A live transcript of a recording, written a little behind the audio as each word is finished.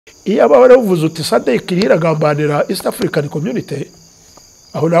iyo aba baravuze uti SADC iragambanira East African Community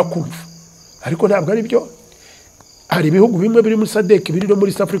aho nakumva ariko ntabwo ari byo hari ibihugu bimwe biri muri SADC biri no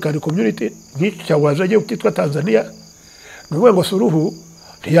muri East African Community nk'iki cyawaje agiye kwitwa Tanzania n'ubwo ngo Suruhu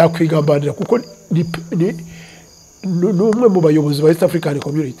ntiyakwigambanira kuko ni umwe mu bayobozi ba East African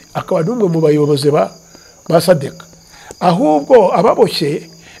Community akaba n'umwe mu bayobozi ba SADC ahubwo ababoshye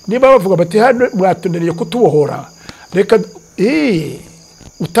niba bavuga bati hano mwatunaniye kutubohora reka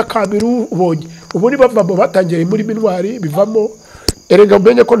utakabiru ubonye ubu ni bavamo batangiye muri minwari bivamo erega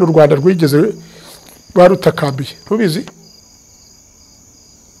umenye ko n'u Rwanda rwigeze barutakambiye rubizi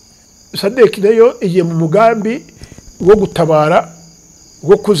SADC nayo igiye mu mugambi wo gutabara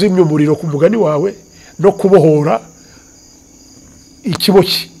wo kuzimya umuriro ku mugani wawe no kubohora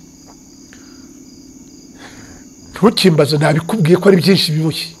ikiboshye ntukimbaze nabikubwiye ko ari byinshi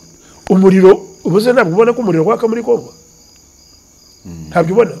biboshye umuriro ubuze ntabwo ubona ko umuriro waka muri Congo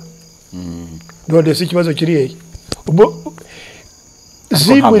ntabwo ubona none se ikibazo kiri hehe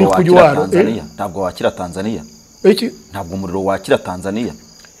zimuri kujwaro ntabwo wakira Tanzania iki ntabwo umuriro wakira Tanzania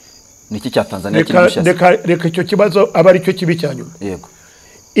niki cya Tanzania reka icyo kibazo aba ari cyo kibi cyanyuma yego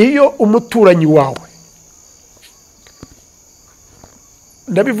iyo umuturanyi wawe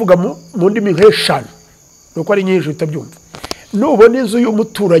ndabivuga mu ndimi nk'eshanu nuko ari nyinshi utabyumva nubona inzu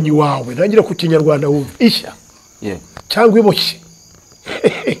y'umuturanyi wawe ntangira ku kinyarwanda wumva ishya cyangwa iboshye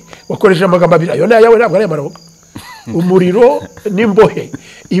wakoresha amagambo abiri ayo nayawe ntabwo ari amaroga umuriro n'imbohe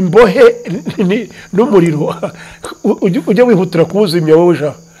imbohe n'umuriro ujye wihutira kuwuzimya wowe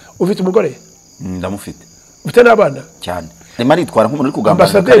sha ufite umugore ndamufite ufite n'abana cyane arimo aritwara nk'umuntu uri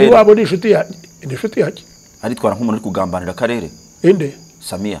kugambanira ambasaderi wabo ni inshuti yake aritwara nk'umuntu uri kugambanira akarere inde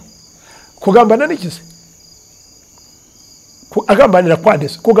Samia kugambana n'ikize agambanira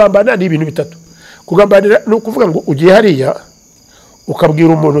kwadese kugambana ni ibintu bitatu kugambanira no kuvuga ngo ugiye hariya ukabwira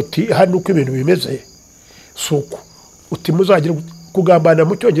umuntu uti hano uko ibintu bimeze suko uti muzagira kugambana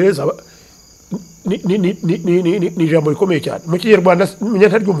mu cyongereza ni jambo rikomeye cyane mu kinyarwanda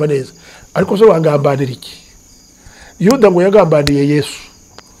ntaryumva neza ariko so wangambanira iki Yuda ngo yagambaniye Yesu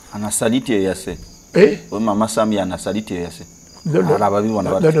anasalitiye yase mama Samia anasalitiye yase arababibona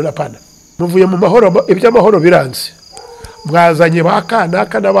apana muvuye mu mahoro iby'amahoro biranze mwazanye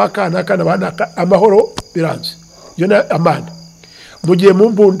bakanaka n'abakanaka amahoro biranze yo na amana mugiye mu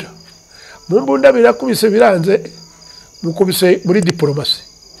mbunda birakubise biranze mukubise muri diplomasi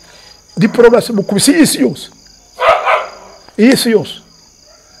mukubise isi yose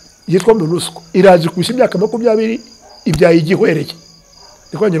yitwa MONUSCO iraje kubise imyaka 20 ibyaye igihwereye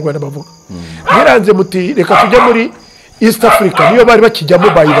niko Abanyarwanda bavuga biranze muti reka tujye muri East Africa niyo bari bakijyamo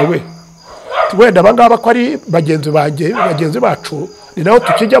bayibawe wenda bangaba ko ari bagenzi bacu ni naho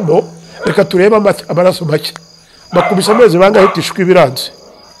tukijyamo reka tureba amaraso make bakubise amezi bangahitishwe ibiranze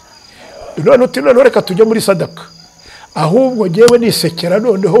none uti none reka tujye muri SADC ahubwo ngewe nisekera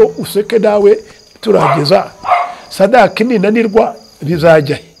noneho useke nawe turageza SADC ninanirwa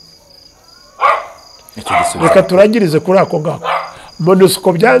bizajya reka turangirize kuri ako ngako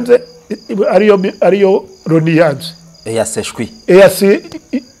MONUSCO byanze ariyo Loni yanze eyase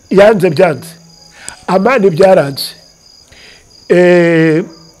yanze byanze amani byaranze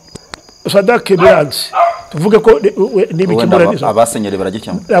SADC byanze tuvuge ko nibikimuraniza abasenyeri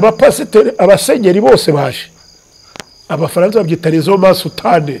baragikamo abapasiteri abasenyeri bose baje abafaransa babyita rezo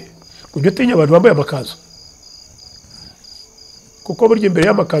masutane ujye utinya abantu bambaye amakazu kuko burya imbere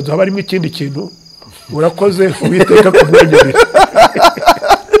y'amakazu haba harimo ikindi kintu urakoze ubiteka ku bwenge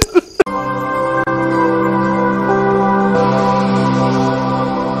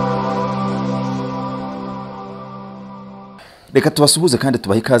reka tubasuhuze kandi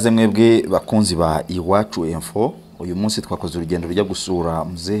tubahe ikaze mwebwe bakunzi ba Iwacu Info uyu munsi twakoze urugendo rujya gusura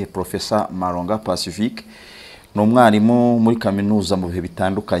muzehe Professor Maronga Pacifique no mwarimu muri kaminuza mu bihe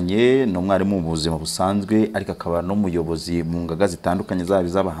bitandukanye no mwarimu mu buzima busanzwe ariko akaba no muyobozi mu ngaga zitandukanye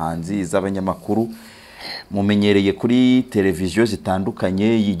z'abahanzi z'abanyamakuru mumenyereye kuri televiziyo zitandukanye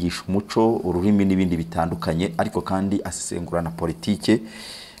yigisha umuco ururimi n'ibindi bitandukanye ariko kandi asesengura na politike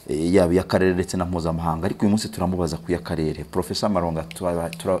yaba y'akarere ndetse na mpuzamahanga ariko uyu munsi turamubaza ku y'akarere Professor Maronga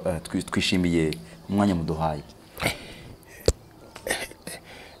twishimiye umwanya muduhaye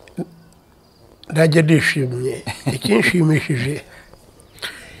najye nishimye ikinshimishije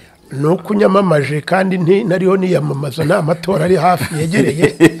no kunyamamaje kandi nariho niyamamaza nta matora ari hafi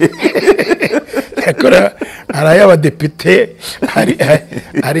yegereye yakora ari abadepite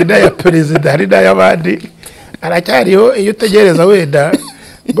hari n'aya perezida hari n'ay'abandi aracyariho iyo utegereza wenda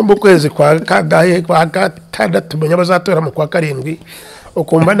ngo mu kwezi kwa gatandatu menya bazatora mu kwa karindwi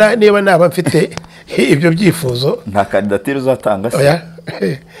ukumva niba naba mfite ibyo byifuzo nta kandidatire uzatanga se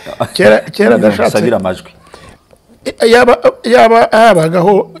kera ndashatse sabira amajwi yaba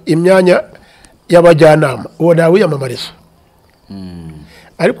habagaho imyanya y'abajyanama uwo nawe wiyamamariza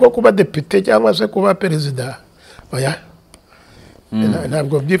ariko kuba depite cyangwa se kuba perezida oya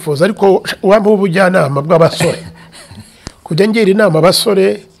ntabwo byifuza ariko wampa ubujyanama bw'abasore kujya ngira inama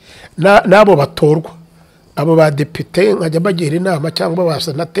abasore n'abo batorwa abo ba depite nkajya bagira inama cyangwa ba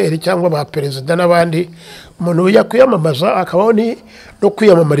senateri cyangwa ba perezida n'abandi umuntu yakwiyamamaza akabaho no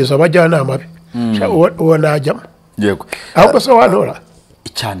kwiyamamariza abajyanama be uwo najyamo yego ahubwo se wantora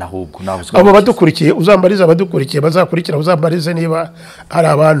cyane ahubwo abo badukurikiye uzambariza abadukurikiye bazakurikira uzambarize niba hari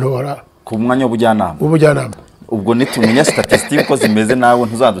abantora ku mwanya w'ubujyanama ubwo nitumenya statistique ko zimeze nawe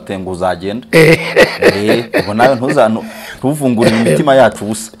ntuzadutenga uzagenda ubwo nawe ntuvungure imitima yacu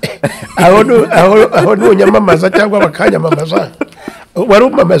busa aho nunyamamaza cyangwa bakanyamamaza wari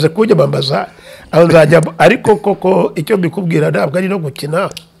umamaze kunyamamaza aho nzajyamo ariko koko icyo mbikubwira ntabwo ari no gukina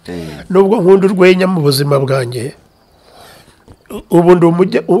nubwo nkunda urwenya mu buzima bwanjye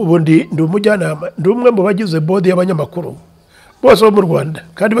ubu ndi umujyanama ndi umwe mu bagize bodi y'abanyamakuru bose bo mu Rwanda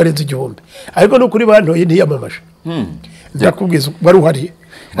kandi barenze 1000 ariko no kuri bantoye ntiyamamaje ndakubwiza bari uhari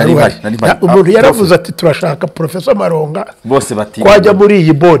umuntu yaravuze ati turashaka Professor Maronga bose bati kwajya muri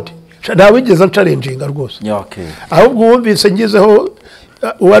iyi bodi ntawigeze ncalenjinga rwose ahubwo wumvise ngizeho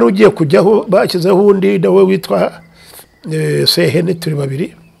wari ugiye kujyaho bashyizeho undi nawe witwa Sehene turi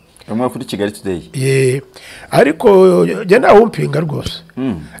babiri umwe kuri Kigali Today ariko jya nawumpinga rwose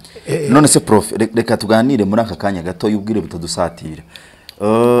none se prof reka tuganire muri aka kanya gato y'ubwire butadusatira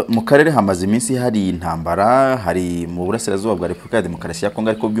mu karere hamaze iminsi hari intambara hari mu burasirazuba bwa Repubulika ya Demokarasi ya Kongo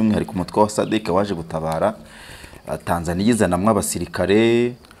ariko by'umwihariko umutwe wa SADC waje gutabara Tanzania yizanamwe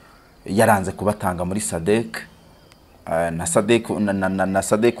abasirikare yaranze kubatanga muri SADC na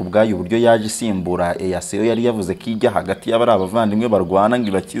SADC ubwayo uburyo yaje isimbura EAC yari yavuze ko ijya hagati y'abari abavandimwe barwana ngo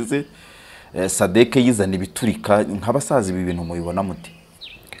ibakize SADC yizana ibiturika nk'abasaza ibi bintu mubibona muti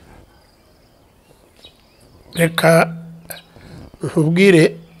reka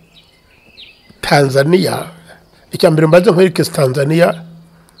nkubwire Tanzania icyambere mbaze nkwereke Tanzania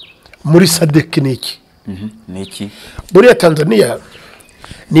muri SADC niki buriya Tanzania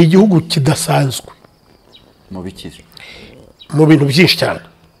ni igihugu kidasanzwe mu bikije mu bintu byinshi cyane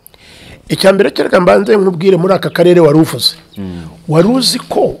icyambere cyereka mbanze nkubwire muri aka karere waruvuze waruzi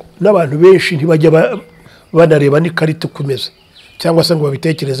ko n'abantu benshi ntibajya banareba n'ikarita kumeze cyangwa se ngo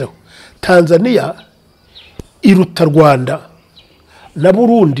babitekerezeho Tanzania iruta Rwanda na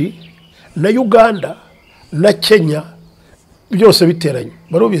Burundi na Uganda na Kenya byose biteranye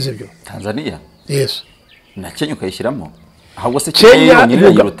barubize byo Tanzania yes na Kenya ukayishyiramo ahubwo se Kenya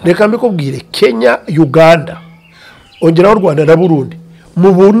reka mbikubwire Kenya Uganda ongeraho Rwanda na Burundi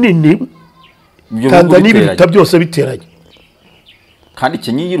mu bunini Tanzania ibiruta byose biteranye kandi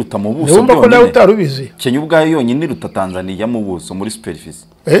Kenya yiruta mu buso byonyine ko nawe utarubizi Kenya ubwayo yonyine iruta Tanzania mu buso muri superficie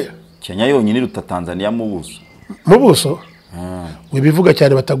Kenya yonyine iruta Tanzania mu buso wibivuga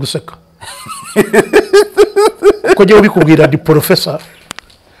cyane bataguseka ko giye bikubwira di professor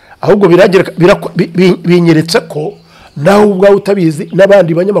ahubwo binyeretse ko nawe ubwawe utabizi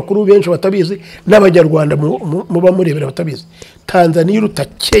n'abandi banyamakuru benshi batabizi n'abanyarwanda muba murebera batabizi Tanzania iruta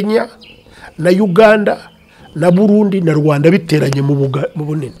Kenya na Uganda na Burundi na Rwanda biteranye mu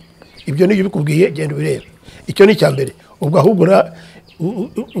bunini ibyo niyo bikubwiye genda bireba icyo ni cyambere ubwo ahubwo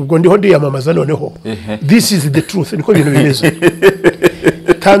ubwo ndiho ndiyamamaza noneho this is the truth niko ibintu bimeze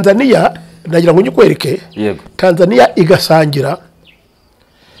Tanzania nagira ngo nyikwereke Tanzania igasangira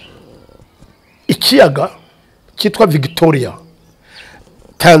ikiyaga cyitwa Victoria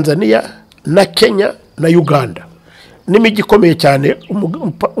Tanzania na Kenya na Uganda n'imijyi ikomeye cyane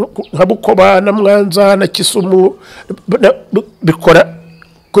nka Bukoba na Mwanza na Kisumu bikora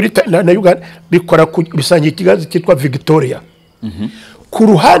kuri na Uganda bikora bisangiye ikigazi cyitwa Victoria ku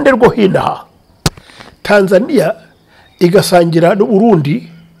ruhande rwo hinaha Tanzania igasangira n'Uburundi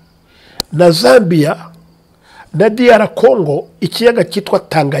na Zambia na DR Congo ikiyaga cyitwa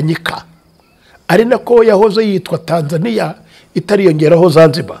Tanganyika ari nako yahoze yitwa Tanzania itariyongeraho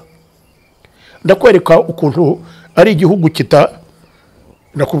Zanzibar ndakwereka ukuntu ari igihugu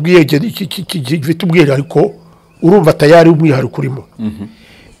nakubwiye gifite ubwira ariko urumva tayari umwihariko urimo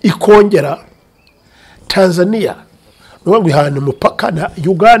ikongera Tanzania n'ubwo ihana umupaka na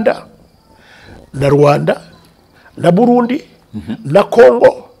Uganda na Rwanda na Burundi na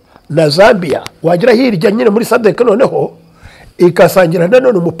Congo na Zambia wagira hirya nyine muri SADC noneho ikasangira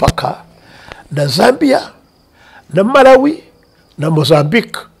nanone umupaka na Zambia na Malawi na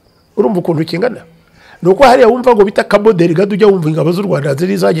Mozambique urumva ukuntu kingana nuko hariya wumva ngo bita kamoderi gado ujya wumva ingabo z'u Rwanda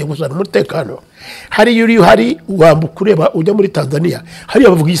ziri zagiye gusana umutekano hari uri hari wambuka ureba ujya muri Tanzania hariya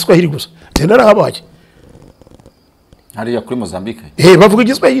bavuga igiswahili gusa narahabaye hariya kuri Mozambique bavuga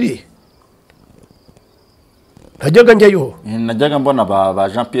igiswahili najyaga njyayo najyaga mbona ba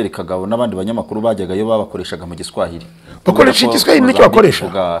Jean Pierre Kagabo n'abandi banyamakuru bajyagayo babakoreshaga mu giswahili bakoresha igiswahili nicyo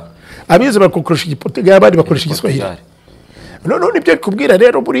bakoresha abize bakoresha igiportugal abandi bakoresha igiswahili none ibyo kubwira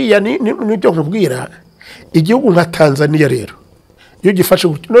rero buriya nibyo nkubwira igihugu nka Tanzania rero iyo gifashe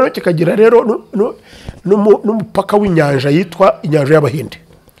none kikagira rero n'umupaka w'inyanja yitwa inyanja y'Abahinde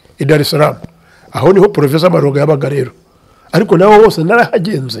i Dar es Salaam aho niho Professor Maronga yabaga rero ariko naho hose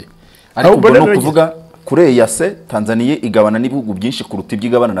narahagenze ariko no kuvuga kure yase Tanzania igabana n'ibihugu byinshi kuruta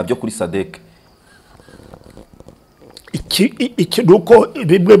ibyigabana nabyo kuri SADC iki nuko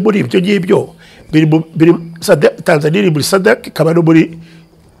bimwe muri ibyo ngibyo biri Tanzania iri muri SADC kaba no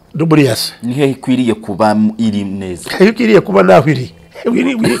muri yase nihe ikwiriye kuba iri neza ikwiriye kuba naho iri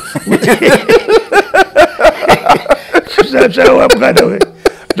jaja wa mwana we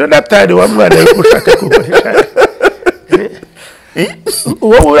Jonathan wa mwana we ushaka kukoresha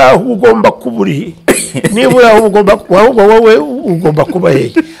wowe ugomba kuburi niba wowe ugomba kuba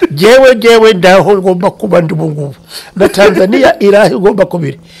hehe jewe ndaho ngomba kuba ndi bungubu na Tanzania irahi ugomba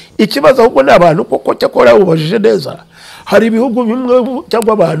kubiri ikibazo ahubwo n'abantu koko cyakora ubajije neza hari ibihugu bimwe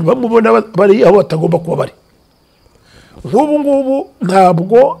cyangwa abantu bamubona bari aho batagomba kuba bari ngubu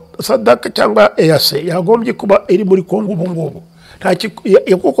ntabwo SADC cyangwa EAC yagombye kuba iri muri Congo ngubu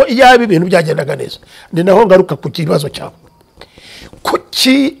kuko yabi ibintu byagendaga neza ni naho ngaruka ku kibazo cyabo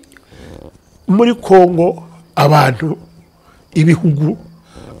kuki muri Congo abantu ibihugu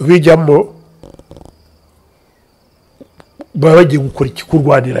bijyamo bagiye gukora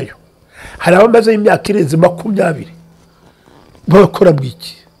ikikurwanirayo hari abamaze imyaka irenze 20 bakora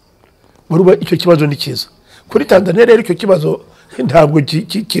bwiki muruba icyo kibazo ni cyiza kuri Tanzania rero icyo kibazo ntabwo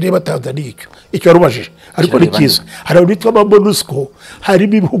kireba Tanzania icyo yarubajije ariko ni cyiza hari abitwa MONUSCO hari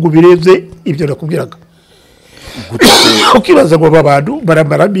ibihugu birenze ibyo nakubwiraga ukibaza ngo abantu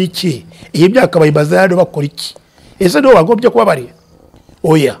baramara biki iyi myaka bayimaze hano bakora iki ese niho bagombye kuba bari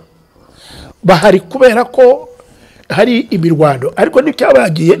oya bahari kubera ko hari imirwano ariko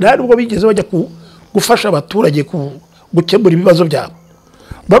n'icyabagiye nta nubwo bigeze bajya gufasha abaturage gukemura ibibazo byabo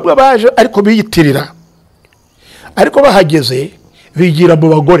bamwe baje ariko biyitirira ariko bahageze bigira mu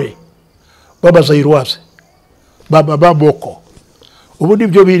bagore b'abazayiruwaze b'amoko ubu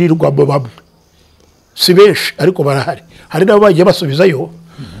nibyo birirwamo bamwe si benshi ariko barahari hari nabo bagiye basubizayo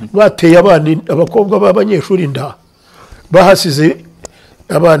bateye abana abakobwa b'abanyeshuri nda bahasize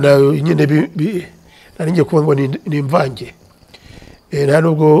abana nyine naringiye kuvuga ngo ni imvange nta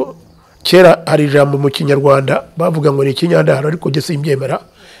nubwo kera hari ijambo mu Kinyarwanda bavuga ngo ni ikinyandaro ariko jye simbyemera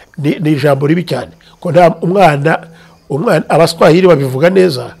ni ijambo ribi cyane ko nta umwana abaswahili babivuga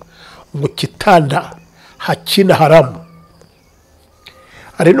neza ngo kitanda hakina haramu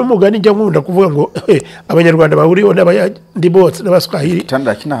hari n'umugani njya nkunda kuvuga ngo abanyarwanda bahuriyeho n'abandi bose n'abaswahili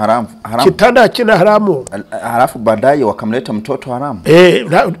kitanda hakina haramu halafu baadaye wakamleta mtoto haramu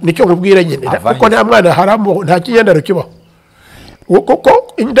nicyo nkubwira nyine kuko nta mwana haramu nta kinyandaro kibaho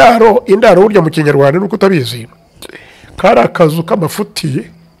kuko indaro burya mu Kinyarwanda nuko utabizi kari akazu k'amafuti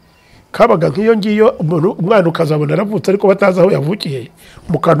kabaga nk'iyo ngiyo umwana ukazabona aravutse ariko batazi aho yavukiye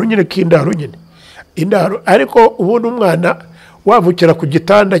mu kantu nyine k'indaro nyine indaro ariko ubundi umwana wavukira ku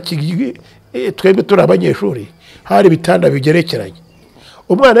gitanda twebwe turi abanyeshuri hari ibitanda bigerekeranye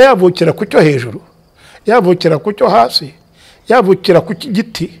umwana yavukira ku cyo hejuru yavukira ku cyo hasi yavukira ku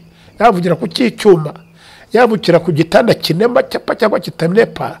giti yavukira ku cy'icyuma yavukira ku gitanda kinema cyangwa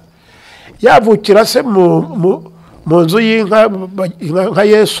kitanepa yavukira se mu nzu y'inka nka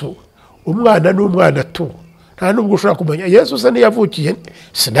Yesu umwana n'umwana tu nta nubwo ushaka kumenya Yesu se niyavukiye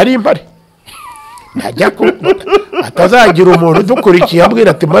sinari impari najya ko atazagira umuntu dukurikiye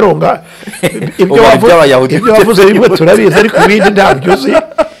ambwira ati Maronga ibyo wavuze bimwe turabizi ariko ibindi ntabyo uzi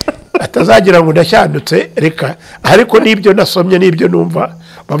atazagira ngo ndashyandutse reka ariko nibyo nasomye nibyo numva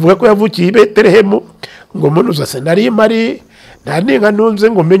bavuga ko yavukiye i Betelehemu ngo munuza se nari impari nta ninka nunze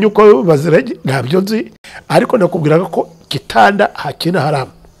ngo menye uko baziranye ntabyo nzi ariko nakubwiraga ko kitanda hakina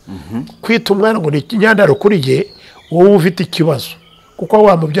haramu kwita umwana ngo ni ikinyandaro kuri ye wowe ufite ikibazo kuko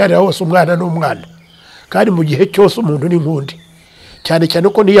wamubyarira hose umwana n'umwana kandi mu gihe cyose umuntu ni nkundi cyane cyane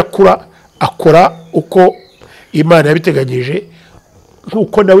ko niyakura akora uko Imana yabiteganyije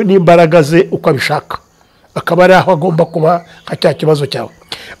nkuko nawe n'imbaraga ze uko abishaka akaba ari aho agomba kuba nka cya kibazo cyawe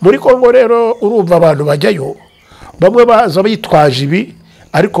muri Congo rero urumva abantu bajyayo bamwe baza bitwaje ibi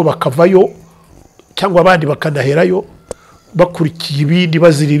ariko bakavayo cyangwa abandi bakanaherayo bakurikiye ibindi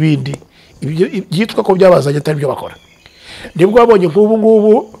bazira ibindi byitwa ko byabazanye atari byo bakora. Nibwo babonye nk'ubu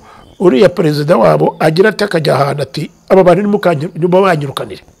ngubu uriya perezida wabo agira ati akajya ahantu ati aba bantu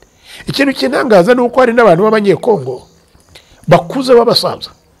nimubanyirukanire. Ikintu kintangaza ni uko hari n'abantu b'abanyekongo bakuze b'abasaza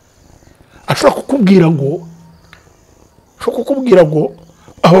ashobora kukubwira ngo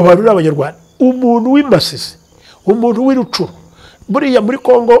abo bantu ni abanyarwanda. Umuntu w'imasisi, umuntu w'irucuru, buriya muri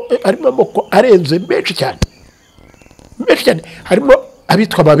Kongo harimo amoko arenze menshi cyane, harimo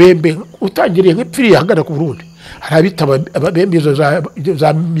abitwa ababembe utangiriye nk'ipfiriye ahagana ku Burundi, hari abitwa ababembe izo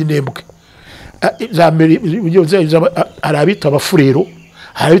za Minembwe, hari abitwa abafurero,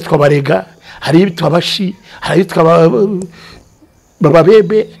 hari abitwa abarega, hari abitwa abashi, hari abitwa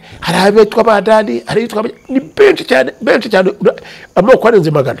bababembe, hari abitwa abadani, hari abitwa ni benshi cyane amoko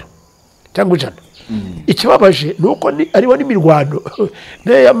arenze 100 cyangwa 100. Ikibabaje ni uko ariho n'imirwano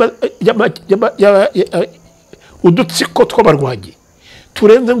udutsiko tw'abarwanyi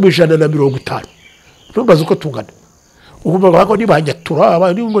turenze ngo 150. Ntumbaze uko tungana. Ukumva bako ni banyatura,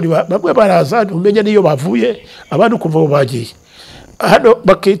 abandi ngo bamwe baraza umenya niyo bavuye, abandi ukumva bagiye. Hano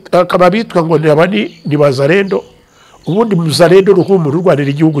bakaba bitwa ngo ni bazarendo. Ubundi muzarendo ruhumura urwanira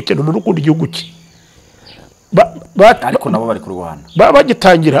igihugu cye, n'umuntu ukunda igihugu cye. Ariko nabo bari kurwana.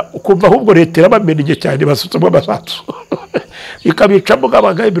 Bagitangira ukumva ahubwo leta irabamenye cyane basutsemo amasatsu. Ikabicamo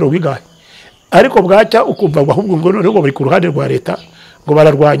gabangaye 100. Ariko bwacya ukumva ahubwo ngo none ngo bari ku ruhande rwa leta ngo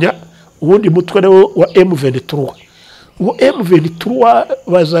bararwanya ubundi mutwe wa M23. Uwo M23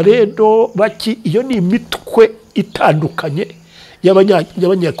 bazarendo baki iyo ni imitwe itandukanye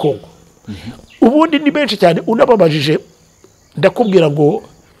y'abanyekongo. Ubundi ni benshi cyane unababajije ndakubwira ngo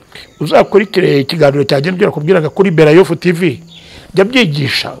uzakurikire ikiganiro cyagendera kubwiraga kuri Berayofu TV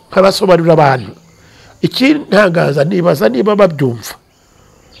byabyigisha kabasobanurira abantu. Iki ntangaza nibaza niba babyumva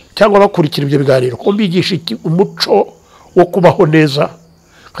cyangwa bakurikira ibyo biganiro ko mbigisha umuco wo kubaho neza,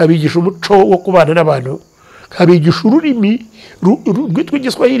 kabigisha umuco wo kubana n'abantu, kabigisha ururimi rwitwa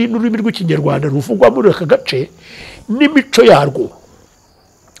Igiswahili n'ururimi rw'Ikinyarwanda ruvugwa muri aka gace n'imico yarwo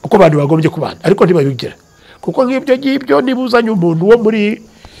uko abantu bagombye kubana. Ariko ntibabigira kuko nk'ibyo nibuzanye umuntu wo muri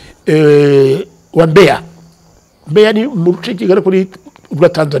wa Mbeya ni mu ruce kigana kuri rwa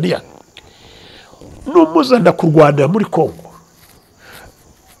Tanzania, n'umuzana ku Rwanda muri Congo,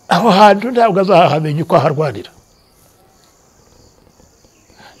 aho hantu ntabwo azahamenya uko aharwanira.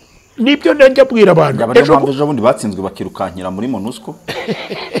 Nibyo najya bwira abantu ejo bundi batsinzwe bakirukankira muri MONUSCO.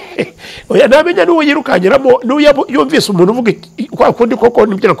 Oya namenya n'uwo yirukanyiramo yumvise umuntu uvuga kwa kundi koko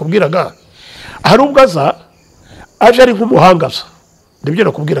nibyo nakubwiraga, hari ubwo aje ari nk'umuhangaza, nibyo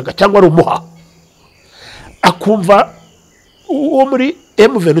nakubwiraga, cyangwa ari umuha akumva uwo muri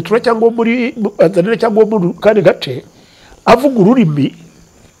M23 cyangwa muri Tanzania cyangwa muri kandi gace avuga ururimi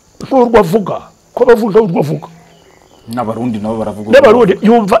nk'urwo avuga ko bavuga urwo avuga. N'abarundi nabo baravuga, n'abarundi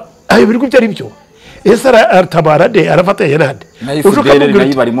yumva ayo biriko byari byo. Ese aratabara de arafatanye nande FDLR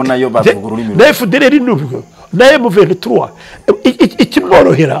nayo barimo nayo bavuga ururimi na FDLR n'ubwo na M23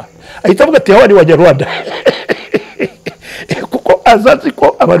 ikimworohera ahita avuga ati hawani wanyarwanda kuko azazi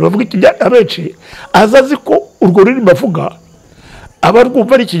ko abantu bavuga ikijya abenshi azazi ko urwo rurimi bavuga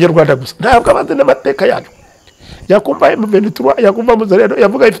abarwumva ari Ikinyarwanda gusa, ntabwo abazi n'amateka yacu. Yakumva M23 yakumva muzarero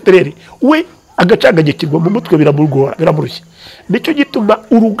yavuga FDLR we agacanganyikirwa mu mutwe biramugora biramurushye. Nicyo gituma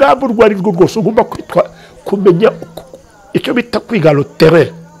urugamba rwari rwo rwose ugomba kwitwa kumenya icyo bita kwigalo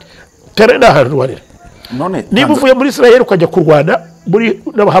terrain n'ahantu warera. Niba uvuye muri Israel ukajya kurwana muri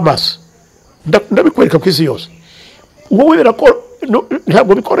n'abahamas ndabikwereka ku isi yose, wowe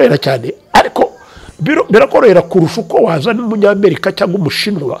ntabwo bikorera cyane, ariko birakorera kurusha uko waza n'umunyamerika cyangwa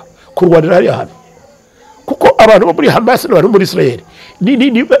umushinwa kurwanira hariya hantu, kuko abantu bo muri Hamas n'abantu muri Israel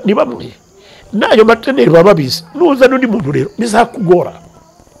ni bamwe. Nayo mateneri baba bizi nuza n'undi muntu rero bizakugora.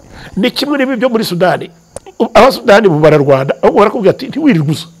 Ni kimwe n'ibyo byo muri Sudani, Abasudani bo bararwanda aho barakubwira ati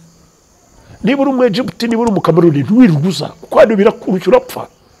ntiwirirguza, niba uri umwegiputi niba uri umukameruni ntiwirirguza kuko hano birakurusha urapfa.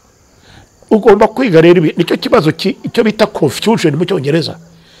 Ugomba kwiga rero nicyo kibazo icyo bita confusion mu Cyongereza,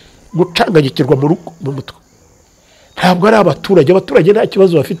 gucanganyikirwa mu mutwe. Ntabwo ari abaturage nta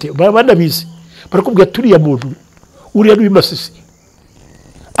kibazo bafite, banabizi barakubwira turiya muntu uriya n'uwimasisi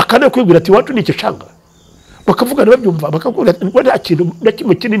akana kwibwira ati wacu ni ikicanga, bakavugana babyumva bakakubwira ngo nta kintu na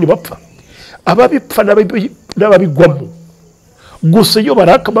kimwe kinini bapfa. Ababipfa n'ababigwamo gusa iyo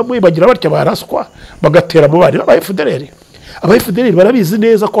barakamamwe bagira batya baraswa bagatera mu bari FDLR barabizi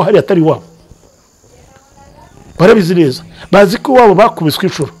neza ko hari atari wabo, barabizi neza, bazi ko wabo bakubiswe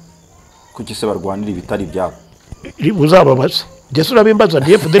inshuro. Kuki se barwanira ibitari byabo? Uzababaza Yesu urabimbaza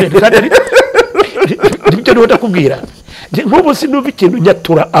ni FDLR kandi nibyo niho ndakubwira. Nk'ubu sinumva ikintu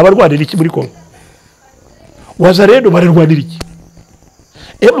nyatura abarwanira iki muri Kongo. Waza rero bararwanira iki?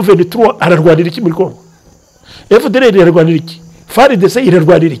 M23 ararwanira iki muri Congo? FDLR irarwanira iki? FARDC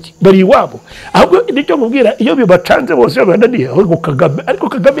irarwanira iki? Bari iwabo. Ahubwo nicyo mubwira iyo bibacanze bose bananiye ahubwo Kagame, ariko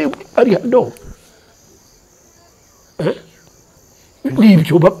Kagame ari hano.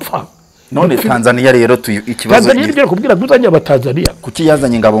 Nibyo bapfa. None Tanzania rero ikibazo Tanzania nibyo kubwira guzanya abatanzania. Kuki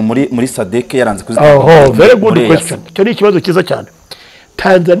yazanye ingabo muri SADC yaranze kuzitanga? Oh, very good question. Cyo ni ikibazo kiza cyane.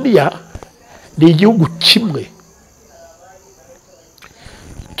 Tanzania ni igihugu kimwe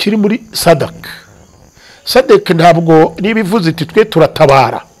kiri muri SADC. SADC ntabwo nibivuze iti twe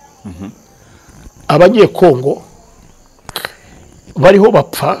turatabara. Abanyekongo bariho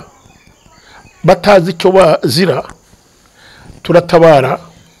bapfa batazi icyo bazira, turatabara.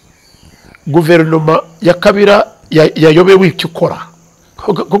 Guverinoma ya Kabira yayobewe icyo ikora,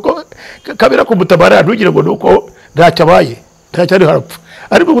 kuko Kabira kumutabara ntugire ngo nuko ntacyo abaye, ntacyo ari harapfa,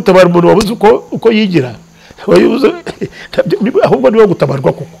 ariko gutabara umuntu wabuze uko yigira ahubwo niwe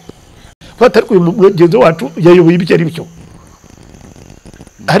gutabarwa kuko batari uyu mugenzi wacu yayoboye ibyo ari byo.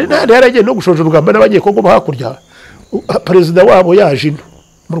 Hari n'ahandi yaragiye no gushoje urugamba n'abanyekongo hakurya, perezida wabo yaje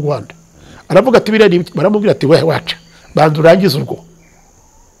mu Rwanda aravuga ati biriya, baramubwira ati wehe waca banza urangize urwo,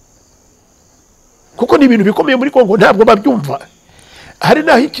 kuko ni ibintu bikomeye muri Congo ntabwo babyumva. Hari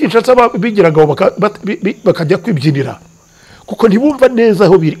naho Kinshasa bigiraga bakajya kwibyinira kuko ntibumva neza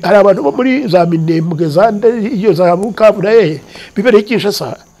aho biri. Hari abantu bo muri za Minembwe zande iyo za Bukavu naye bibereye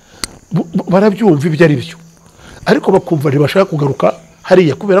Kinshasa barabyumva ibyo ari byo, ariko bakumva ntibashaka kugaruka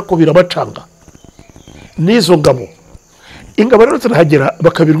hariya kubera ko birabacanga. Nizo ngabo ingabo rero zirahagera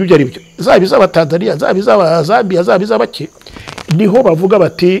bakabirwa ibyo ari byo, zaba iz'Abatanzania, zaba iz'Abazambia, zaba iz'abake, niho bavuga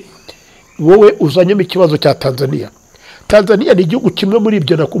bati wowe uzanyemo ikibazo cya Tanzania. Tanzania ni igihugu kimwe muri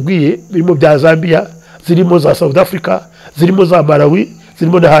ibyo nakubwiye, birimo bya Zambia, zirimo za South Africa, zirimo za Malawi,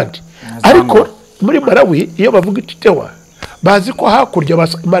 zirimo n'ahandi. Ariko muri Malawi iyo bavuga ititewa bazi ko hakurya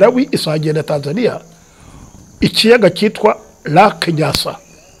Malawi isangiye na Tanzania ikiyaga cyitwa Lake Nyasa.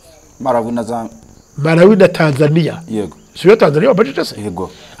 Malawi na Tanzania, yego, siyo Tanzania wabajije se?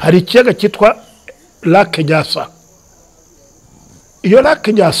 Yego. Hari ikiyaga cyitwa Lake Nyasa. Iyo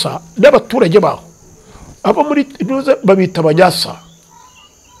Lake Nyasa n'abaturage baho abo muri nuze babita abanyasa.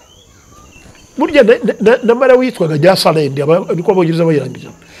 Burya na Malawi yitwaga Nyasa Land, ariko abongereza bayirangije.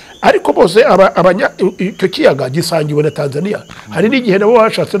 Ariko bose icyo kiyaga gisangiwe na Tanzania. Hari n'igihe nabo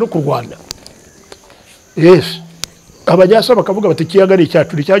bashatse no kurwana. Yes, abanyasa bakavuga bati kiyaga ni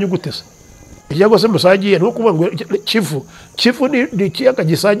cyacu, ni cyanyu gutese. Ikiyaga se musangiye no kuvuga ngo Kivu ni kiyaga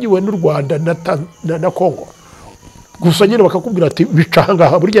gisangiwe n'u Rwanda na Congo. Gusa nyine bakakubwira ati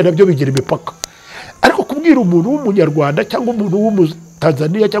bicanga burya nabyo bigira imipaka. Ariko kubwira umuntu w'umunyarwanda cyangwa umuntu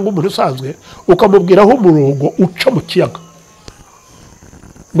w'umutanzania cyangwa umuntu usanzwe ukamubwira aho umurongo uca mu kiyaga,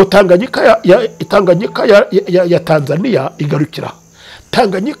 ngo Tanganyika ya Tanzania igarukira,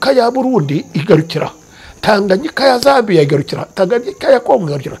 Tanganyika ya Burundi igarukira, Tanganyika ya Zambia igarukira, Tanganyika ya Congo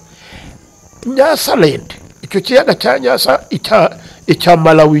igarukira. Nyasa Land, icyo kiyaga cya Nyasa icya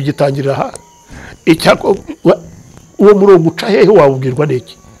Malawi gitangirira aha, uwo murongo uca hehe wawubwirwa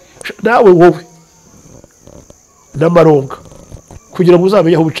n'iki? Nawe wowe n'amaronga kugira ngo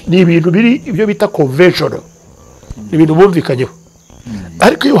uzamenye aho uca. Ni ibintu biri ibyo bita convention, ni ibintu bumvikanyeho.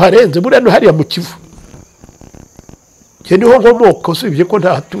 Ariko iyo harenze buriya no hariya mu Kivu niho nkomoko, usibye ko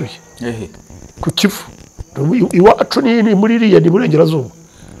ntahatuye ku Kivu iwacu ni muri iriya ni Burengerazuba.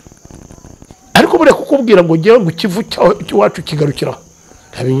 Ariko buriya kukubwira ngo ngewe ngo Kivu cy'iwacu kigarukira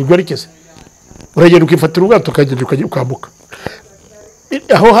ntabwo arikeze. Uragenda ukifatira ubwato ukagenda ukajya ukambuka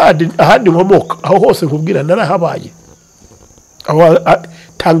aho ahandi nkomoka, aho hose nkubwira narahabaye. Aho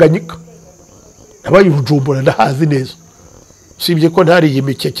Tanganyika nabaye Bujumbura ndahazi neza, usibye ko ntari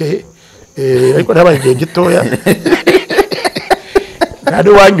imikeke ariko nabaye igihe gitoya. Nari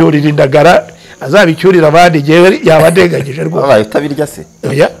wanyurira indagara azabicyurira abandi igihe yabadegagije rwose. Abaye utabirya se?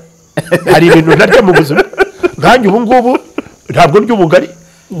 Oya, hari ibintu narya mu buzima nkanjye ubu ngubu ntabwo ndya ubugari.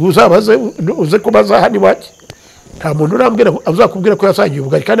 Uzabaze uze kubaza hano iwacu nta muntu urambwira azakubwira ko yasangiye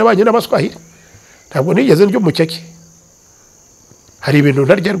ubugari kandi abanye n'abaswahili. Ntabwo nigeze ndya umukeke. Hari ibintu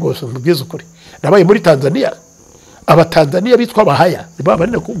narya rwose mbwiza ukuri. Nabaye muri Tanzania, Abatanzania bitwa Bahaya baba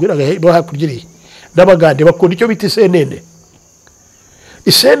nakubwira bahakuririye n'Abagande bakunda icyo bita isenene.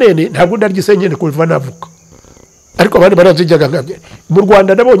 Isenene ntabwo ndarya isenene kuva navuka, ariko abandi barazijyaga. Mu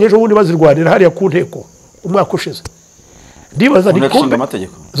Rwanda nabonye ejo bundi bazirwanira hariya ku nteko umwaka ushize. Ndibaza ni kumbe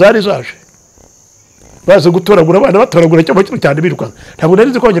zari zaje baze gutoragura abana batoragura cyane biruka. Ntabwo nari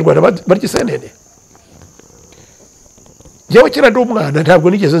nzi ko Abanyarwanda barya isenene. Yewe kira ndumwana ntabwo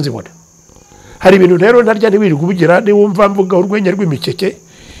nigeze nzibona. Hari ibintu rero ntarya ntibirirwa ubugira niwumva mvuga urwenya rw'imikeke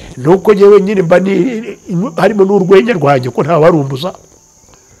nuko yewe nyine mba harimo n'urwenya rwanjye ko nta warumbuza.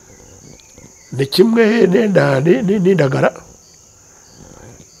 ni kimwe n'indagara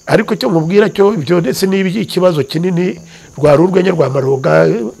ariko cyo mubwira cyo ibyo ndetse n'ibiki ikibazo kinini rwari urwenya rwa Maronga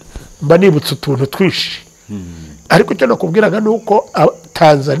mba nibutse utuntu twishi ariko cyo nakubwiraga nuko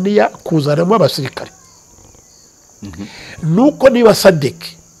Tanzania kuzanamo abasirikare nuko niba SADC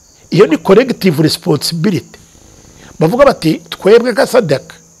iyo ni collective responsibility bavuga bati twebwe ka SADC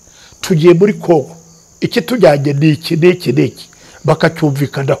tugiye muri Congo iki tujyanye n'iki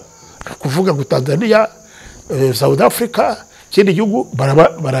bakacyumvikanaho kuvuga ngo Tanzania South Africa kindi gihugu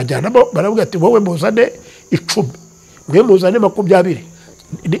barajyanamo baravuga ati wowe muzane 10 mwe muzane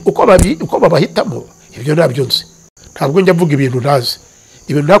 20 uko babahitamo ibyo nabyo nzi ntabwo njya mvuga ibintu nazi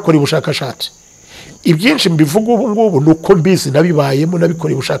ibintu nakora ubushakashatsi ibyinshi mbivuga ubu ngubu nuko mbizi nabibayemo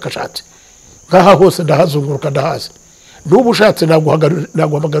nabikora ubushakashatsi nkaha hose ndahazunguruka ndahazi n'ubushatse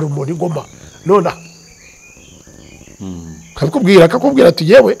naguhamagara umuntu ingoma nona kakubwira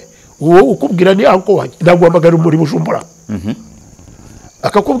ati yewe uwo ukubwira ni anko wanjye naguhamagara umuntu Bujumbura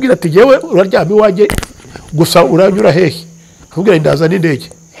akakubwira ati yewe uraryama iwanjye gusa uranyura hehe akubwira ndaza n'indege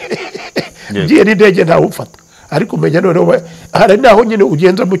ngiye n'indege ntawe ufata ariko umenya none hari naho nyine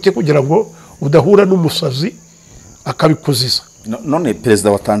ugenza muke kugira ngo udahura n'umusazi akabikuziza none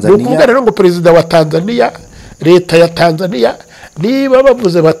perezida wa Tanzania nukuvuga rero ngo perezida wa Tanzania leta ya Tanzania niba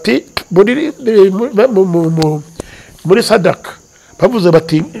bavuze bati muri SADC bavuze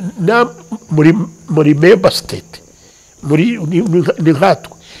bati na muri member state muri ni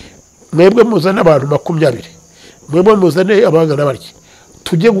nkatwe mwebwe muzana abantu 20 mwebwe muzane abangana barye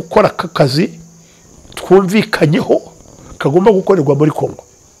tujye gukora akazi twumvikanyeho kagomba gukorerwa muri Congo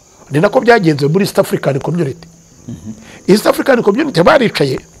ni nako byagenze muri East African Community East African Community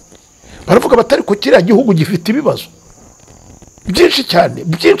baricaye baravuga batari ko kiriya gihugu gifite ibibazo byinshi cyane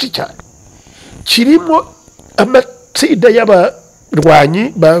kirimo amatsinda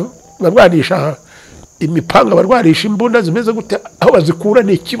y'abarwanyi barwanisha imipanga barwanisha imbunda zimeze gute aho bazikura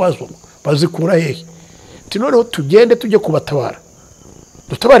ni ikibazo bazikura hehe noneho tugende tujye kubatabara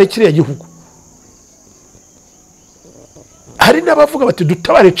dutabare kiriya gihugu hari n'abavuga bati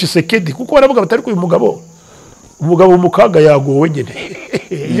dutabare Tshisekedi kuko baravuga batari ko umugabo mukaga yagowe nyine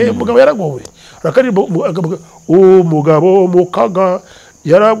umugabo yaragowe rakari umugabo mukaga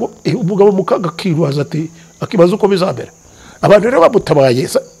umugabo mukaga kiruhaza ati akibaza uko bizabera abantu rero bamutabaye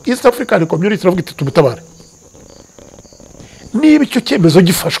East African Community ravuga iti tumutabare niba icyo cyemezo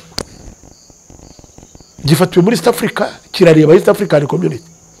gifashwe gifatiwe muri East Africa kirareba East African Community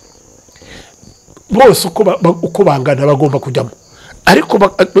bose uko bangana bagomba kujyamo ariko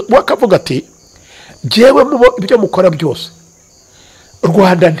bakavuga ati jewe mubo ibyo mukora byose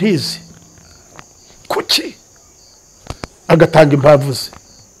Rwanda ntizi kuki agatanga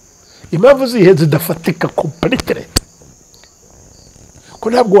impamvu zihenze dafatika completely ko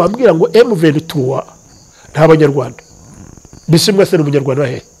ntabwo wambwira ngo M23 nta banyarwanda bisimwe se n'umunyarwanda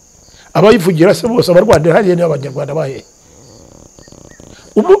bahe abayivugira se bose abarwanda hariye ni abanyarwanda bahe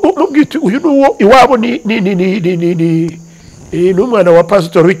umubwite uyu nuwo iwabo ni umwana wa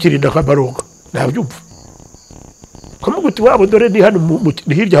pastor w'ikirinda Kamaronga nabyumva kamuguti wabo dore ni hano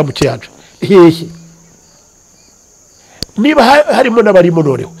ni hirya mu kiyanja hehe niba harimo n'abarimo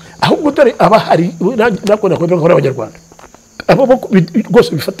noneho ahubwo dore abahari nako nakwenda nkora abanyarwanda abo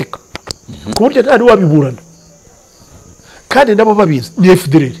rwose bifatika ku buryo nta wabiburana kandi nabo babizi ni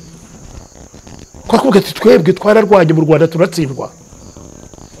FDLR kwa kuvuga ati twebwe twararwanye mu Rwanda turatsindwa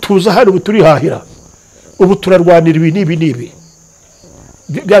tuza hano turi hahira ubu turarwanira ibi nibi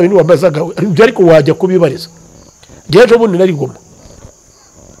bya bintu wamazaga ariko wajya kubibariza gejo bundi nari goma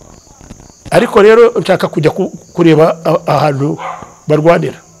ariko rero nshaka kujya kureba ahantu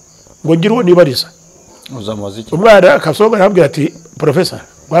barwanira ngo ngire uwo nibariza umwana akasohoka arambwira ati professor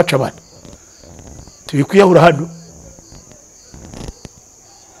waca abana tubikuyahura hano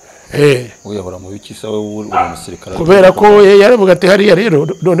uyahura mu biki sawe uri umusirikare kubera ko yaravuga ati hariya rero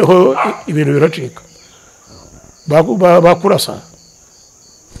noneho ibintu biracika bakurasa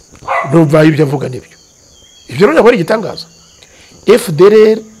numva ibyo avuga nibyo ibyo rero nabari gitangaza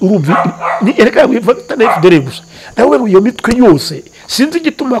FDLR urumva ni ereka wifata na FDLR gusa nawe iyo mitwe yose sinzi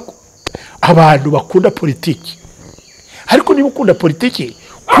igituma abantu bakunda politiki ariko niba ukunda politiki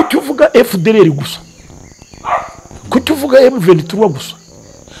kutuvuga FDLR gusa kutuvuga M23 gusa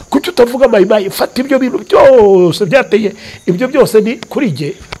kuki utavuga mayimayi fata ibyo bintu byose byateye ibyo byose ni kuri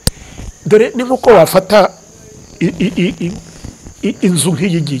je dore ni nkuko wafata inzu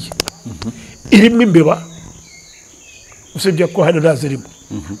nk'iyigiye irimo imbeba usibye ko hano nazirimo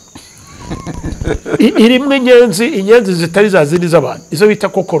irimo inyenzi zitari za zindi z'abantu izo bita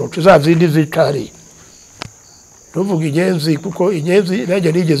kokorocho za zindi zitari ntuvuge inyenzi kuko inyenzi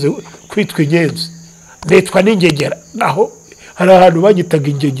nanjye nigeze kwitwa inyenzi nitwa n'ingegera naho hari ahantu bagitaga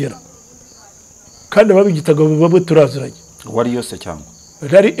ingegera kandi babigitaga bamwe turaziranye wari yose cyangwa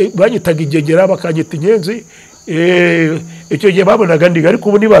banyitaga ingegera bakanyita inyenzi icyo gihe babonaga ndiga ariko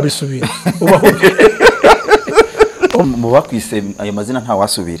ubu ntibabisubira mu bakwise ayo mazina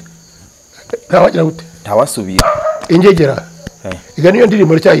ntawasubira ntawagira gute ntawasubira ingegera iga niyo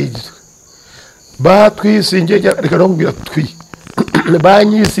ndirimbo cyayigizwe batwise ingegera reka ndakubwira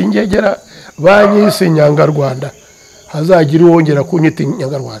banyise ingegera banyise inyangarwanda hazagira uwongera kunyita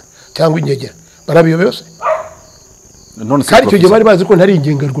inyangarwanda cyangwa ingegera barabiyobe yose kandi icyo gihe bari bazi ko ntari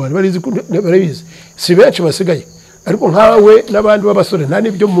ingengarwanda barabizi si benshi basigaye ariko nkawe n'abandi b'abasore nta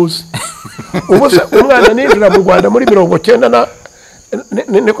n'ibyo muzi ubu se umwana ninjira mu Rwanda muri 90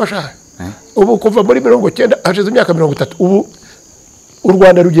 niko ashaka ubu kuva muri 90 hashize imyaka 30 ubu u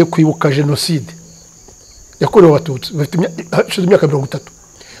Rwanda rugiye kwibuka jenoside yakorewe abatutsi hashize imyaka 30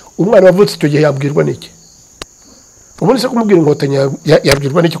 umwana wavutse icyo gihe yabwirwa n'iki ubu se kumubwira inkotanyi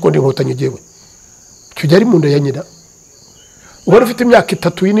yabwirwa n'iki ko ndi inkotanyi jewe icyo gihe ari mu nda ya nyina uwari ufite imyaka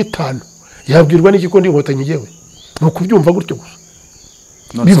 3 n'itanu yabwirwa n'iki ko ndi inkotanyi jewe nuko byumva gutyo gusa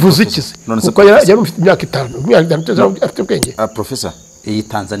bivuze ikize kuko yari ufite imyaka 5 afite ubwenge professor iyi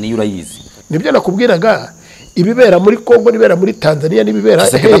Tanzania urayizi nibyo nakubwiraga ibibera muri Congo nibera muri Tanzania nibibera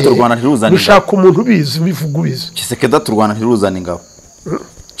bishaka umuntu bizi bivuga ubizi Kisekedi aturwana ntiruzana ingabo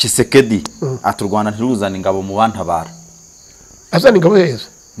Kisekedi aturwana ntiruzana ingabo mu bantabara azana ingabo heza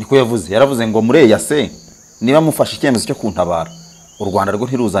niko yavuze yaravuze ngo mureya se niba mufashe icyemezo cyo kuntabara u Rwanda rwo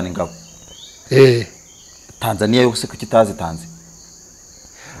ntiruzana ingabo Tanzania yose ko kitazitanze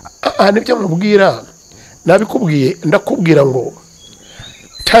nibyo mubwira nabikubwiye ndakubwira ngo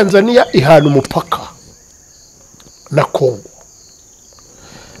Tanzania ihana umupaka na Congo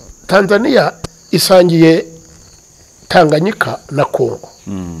Tanzania isangiye Tanganyika na Congo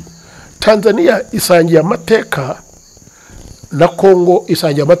Tanzania isangiye amateka na Congo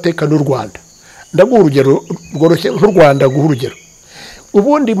isangiye amateka n'u Rwanda ndaguha urugero rworoshye nk'u Rwanda guha urugero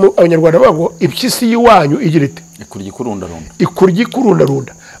ubundi abanyarwanda bavuga impyisi yiwanyu igira ite ikurya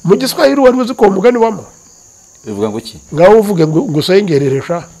ikurundarunda mu Giswahili wari uzi ko umugani wamo bivuga ngo iki ngaho uvuge ngo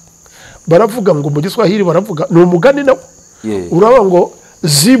sengereresha baravuga ngo mu Giswahili baravuga ni umugani nawo uraba ngo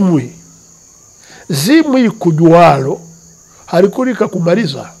zimwi kujwalo hari kurika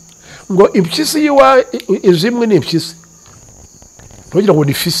kumaliza ngo impyisi yiwa izimwe ni impyisi ntugira ngo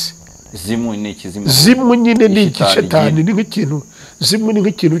ni fisi zimwe ni ikizimu zimwe nyine ni igishetani ni nk'ikintu zimwe ni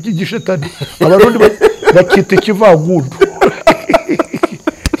nk'ikintu cy'igishetani abarundi bakita ikivagundu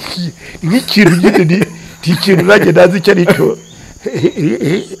nk'ikintu nyine ni ikintu nanjye nazi icyo ari cyo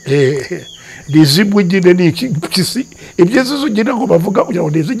ni zimwe nyine ni impyisi impyisi zugira ngo bavuga kugira ngo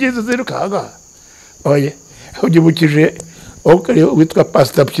nizi ngizi zirukanka oye ugibukije witwa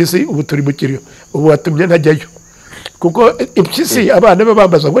Pastor Mpyisi ubu turi mu kiriyo ubu watumye ntajyayo kuko impyisi abana be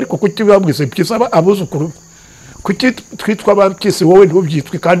bambaza ngo ariko kuki bamwise impyisi abuzukuru kuki twitwa Bampyisi wowe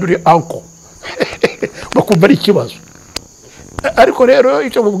ntubyitwe kandi uri anko bakumva ari ikibazo ariko rero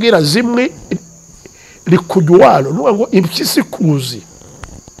icyo mubwira zimwe rikujwalo nuko ngo impyisi kuzi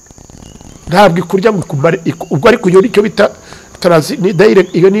ntabwo ikurya ngo kumare ubwo ariko iyo nicyo bita ni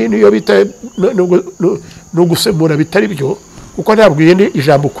direct iyo niyo bita no gusemura bitari byo kuko ntabwo yene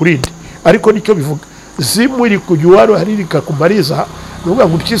ijambo kurindi ariko nicyo bivuga zimwe rikujwalo hari rikakumariza nuko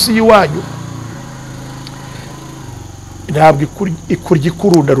ngo impyisi yiwanyu ntabwo ikurya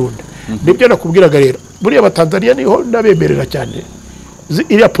ikurundarunda nibyo nakubwiraga rero muri abatanzania niho nabemerera cyane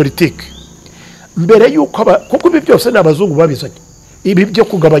iriya politiki mbere yuko kuko ibi byose n'abazungu babizanye ibi byo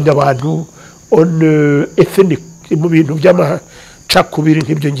kugabanya abantu on ethnic mu bintu by'amacakubiri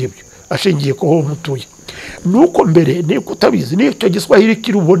nk'ibyo ngibyo ashingiye ko ho mutuye nuko mbere ni kutabizi ni cyo Giswahili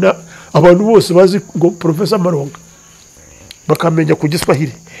kirubona abantu bose bazi ngo Professor Maronga bakamenya ku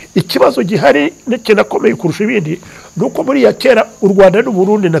Giswahili ikibazo gihari n'ikinakomeye kurusha ibindi nuko muri ya kera u Rwanda n'u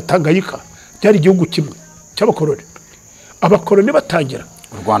Burundi na Tanganyika cyari igihugu kimwe cy'abakoroni abakoroni batangira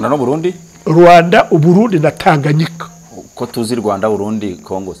u Rwanda no Burundi Rwanda u Burundi na Tanganyika ko tuzi Rwanda Burundi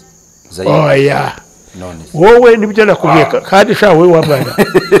Congo oya wowe nibyo nakubwiye kandi sha wowe wabana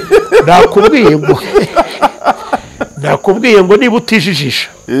nakubwiye ngo niba utijijisha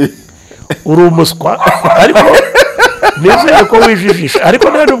uri umuswa ariko nizeye ko wijijisha ariko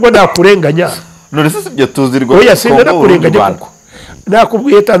nubwo nakurenganya none se byo tuzi Rwanda oya sinda nakurenganya kuko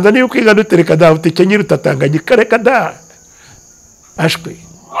nakubwiye Tanzania ukiga dutereka dafite Kenya rutatanganyika reka da ashwe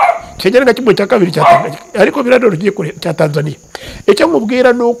Kenya nga kimwe cya kabiri cya Tanganyika ariko biradorogiye kure cya Tanzania icyo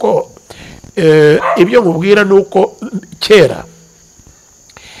nkubwira nuko ibyo nkubwira nuko kera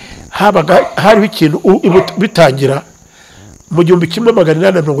hariho ikintu bitangira mu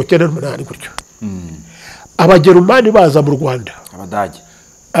 1898 gutyo abagerumani baza mu Rwanda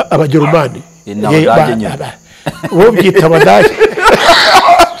abagerumani bo byita abadage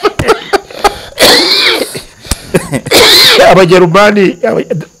abagerumani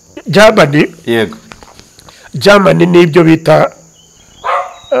Germany nibyo bita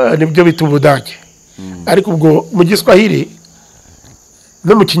ubudage ariko ubwo mu Giswahili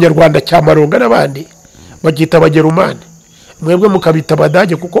no mu Kinyarwanda cya Maronga n'abandi bagita abagerumani mwebwe mukabita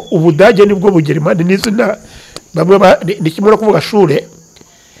abadage kuko ubudage nibwo bugerumani n'izina bamwe ni kimwe no kuvuga shure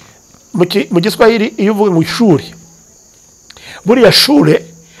mu Giswahili iyo uvuga ngo ishuri buriya shure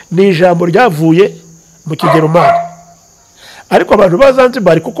ni ijambo ryavuye mu Kigerumani ariko abantu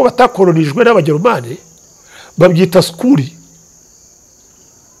bazanzibari kuko batakolonijwe n'abagerumani babyita skuli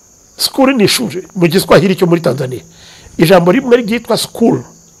ni ishuri mu Giswahili cyo muri Tanzania ijambo rimwe ryitwa school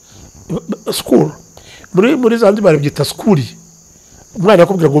muri Zanzibar byita skuli umwana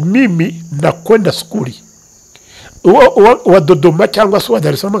akubwira ngo mimi nakwenda skuli wa Dodoma cyangwa se wa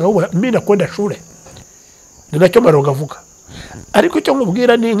Dar es Salaam ngo mimi nakwenda shule ni nacyo Maronga avuga ariko icyo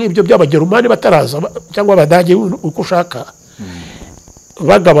nkubwira ni nk'ibyo by'abagerumani bataraza cyangwa abadage uko ushaka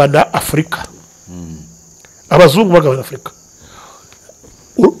bagabana Afrika abazungu bagabana Afrika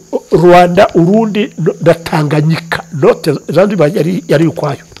Rwanda Urundi na Tanganyika note Zanzibar yari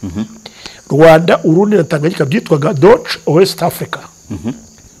ukwayo Rwanda Urundi na Tanganyika byitwaga Dutch West Africa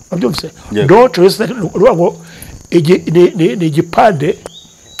abyumvise Dutch West Africa ni igipande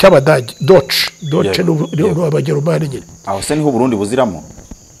cy'abadage Dutch ni abagerumani nyine aho se niho Burundi buziramo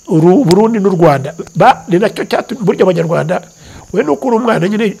Burundi n'u Rwanda ni nacyo cyatumye burya abanyarwanda we nuko uri umwana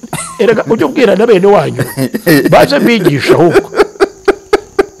nyine erega ujye ubwira na bene wanyu baje bigisha ahubwo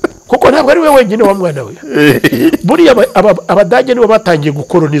kuko ntabwo ari we wenyine wa mwana we buriya abadage nibo batangiye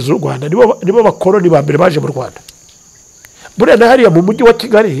gukoloniza u Rwanda nibo bakoloni ba mbere baje mu Rwanda buriya na hariya mu mujyi wa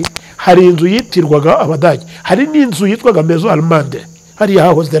Kigali hari inzu yitirwaga abadage hari n'inzu yitwaga Maison Allemande hariya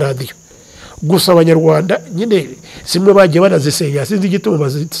hahoze radio gusa abanyarwanda nyine simwe bagiye banazisenya sinzi igituma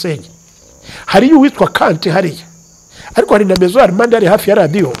bazisenya hari uwitwa Kant hariya ariko hari na Maison Allemande ari hafi ya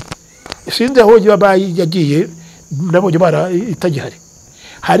radio sinzi aho yagiye nabonye bara itagihari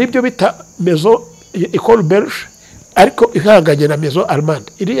hari ibyo bita Maison École Belge ariko ihanganye na Maison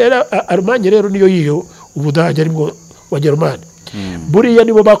Allemande iri Allemagne rero niyo yiyo ubudage aribwo wa Germany buriya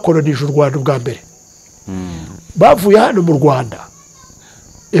nibo bakolonije u Rwanda bwa mbere bavuye hano mu Rwanda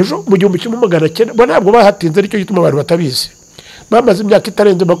ejo mu 1900 bo ntabwo bahatinze aricyo gituma abantu batabizi bamaze imyaka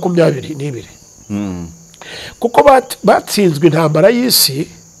itarenze 22 kuko batsinzwe intambara y'isi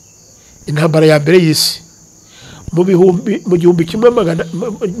intambara ya mbere y'isi mu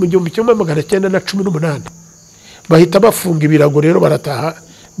 1918 bahita bafunga ibirago rero barataha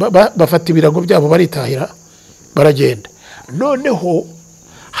bafata ibirago byabo baritahira baragenda noneho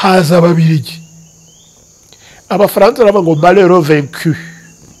haza ababirigi abafaransa raba ngo malheureux vaincu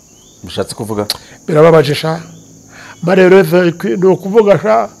mushatse kuvuga birababaje sha malheureux vaincu no kuvuga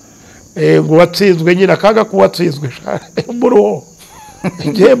sha ngo watsinzwe nyina kaga kuwatsinzwe sha muruho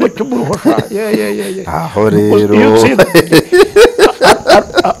igihembo cy'umuruho sha aho rero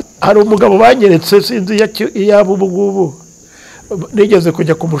hari umugabo banyeretse sinzi yabo ubugubu nigeze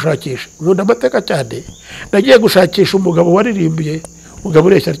kujya kumushakisha nkunda amateka cyane nagiye gushakisha umugabo waririmbiye umugabo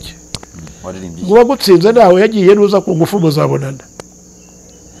ureshya rye ngo wagutsinze nawe yagiye nuza ku ngufu muzabonana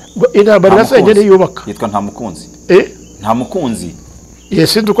ngo intambara irasenye niyubaka yitwa nta mukunzi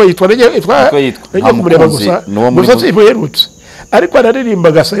sinzi uko yitwa nagiye kumureba gusa simuherutse ariko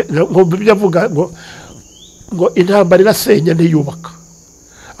araririmba gase ngo ibyo avuga ngo intambara irasenye niyubaka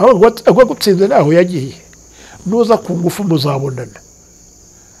aho agutsinze naho yagiye nuza ku ngufu muzabonana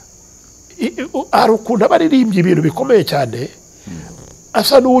ari ukuntu abaririmbye ibintu bikomeye cyane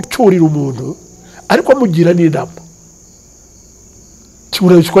asa n'uwucyurira umuntu ariko amugira n'inama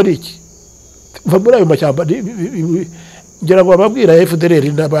kiburabishwa n'iki va muri ayo mashyamba ngira ngo bababwira FDLR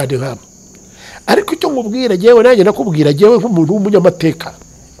n'abandi nk'abo ariko icyo nkubwira jyewe nanjye nakubwira jyewe nk'umuntu w'umunyamateka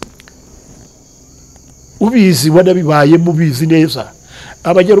ubizi wanabibaye mubizi neza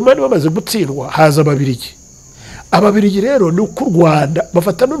abagerumani bamaze gutsindwa haza ababirigi rero ni uko u Rwanda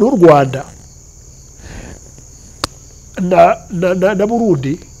bafatana n'u Rwanda na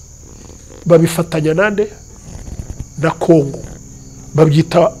Burundi babifatanya nande na Congo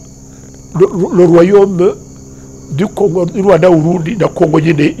babyita le royaume du Congo Rwanda Burundi na Congo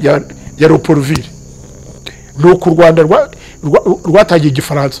nyine ya Leopoldville nuko u Rwanda rwatagiye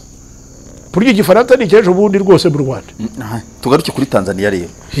igifaransa Puri igifaransa ni cyejo bundi rwose mu Rwanda tugaruke kuri Tanzania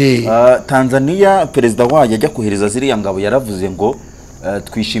rero Tanzania perezida wayo ajya kohereza ziriya ngabo yaravuze ngo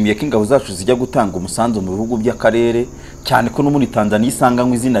twishimiye ko ingabo zacu zijya gutanga umusanzu mu bihugu by'akarere cyane ko no muri Tanzania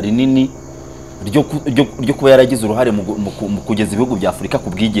isanganywe izina rinini ryo kuba yaragize uruhare mu kugeza ibihugu bya Afurika ku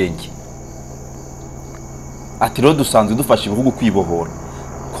bwigenge. Ati rero dusanzwe dufasha ibihugu kwibohora.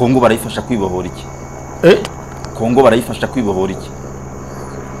 Congo barayifasha kwibohora iki? Congo barayifasha kwibohora iki?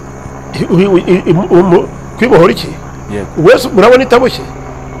 Kwibohora iki? Wese murabona itaboshye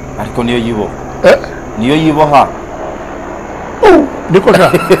ariko niyo yiboha. Niyo yiboha. Niko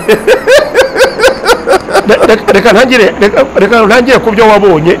sha reka ntangire ku byo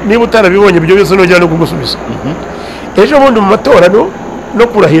wabonye niba utarabibonye ibyo byose nongera no kugusubiza. Ejo bundi mu matora no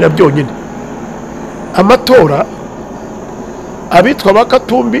kurahira byonyine amatora abitwa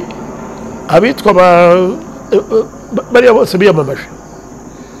bakatumbi abitwa bariya bose biyamamaje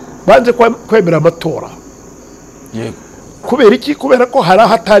banze kwemera amatora. Yego. Kubera iki? Kubera ko hari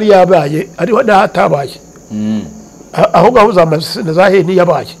ahatari yabaye ariho n'ahatabaye. Aho ngaho za heni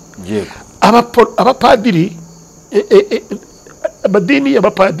yabaye. Yego. Abapadiri amadini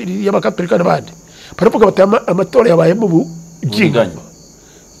y'abapadiri y'abakatolika n'abandi baravuga bati amatora yabaye mu byiganya.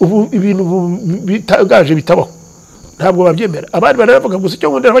 Ubu ibintu bitangaje bitabaho ntabwo babyemera. Abandi baravuga gusa icyo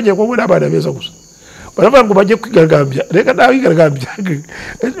ngundira bagiye ko muri abana beza gusa baravuga ngo bajye kwigaragambya. Reka nawe kwigaragambya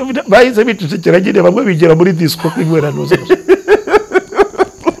bahize bicecekera nyine bamwe bigira muri disco kwinywera gusa.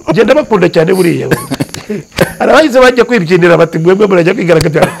 Genda bakunda cyane buriya arabahize bajya kwibyinira bati mwebwe murajya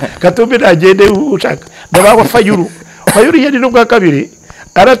kwigaragambya Katumbi ntagende ushaka nabaho Fayuru yari n'ubwa kabiri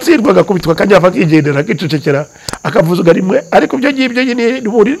aratsindwa agakubitwa akanyafa akigendera akicecekera akavuza rimwe. Ariko ibyo ngibyo nyine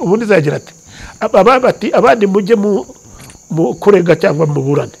ubundi zagira ati abandi mujye mu kurega cyangwa mu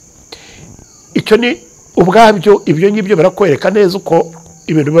burane. Icyo ni ubwabyo ibyo ngibyo barakwereka neza uko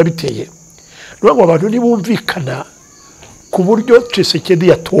ibintu biba biteye. N'ubwo abantu ntibumvikana ku buryo Tshisekedi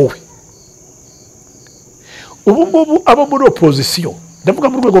yatowe. Ubu ngubu abo muri opposition ndavuga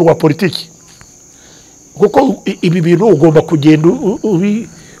mu rwego rwa politiki kuko ibi bintu ugomba kugenda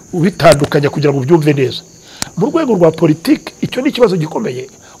ubitandukanya kugira ngo ubyumve neza. Mu rwego rwa politiki icyo ni ikibazo gikomeye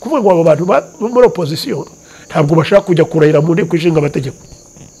kuvuga ngo abo bantu muri opposition ntabwo bashaka kujya kurahira mu nteko ishinga amategeko.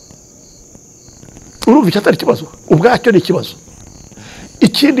 Urumva icyo atari ikibazo ubwacyo ni ikibazo.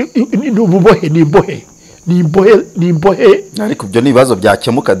 Ikindi ni ububohe ni imbohe ariko ibyo ni ibibazo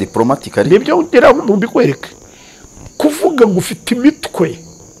byakemuka diplomatically. Nibyo ngira ngo mbikwereke kuvuga ngo ufite imitwe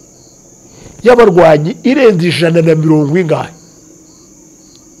y'abarwanyi irenze 150 ingahe.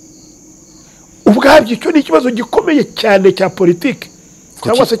 Ubwabyo icyo ni ikibazo gikomeye cyane cya politiki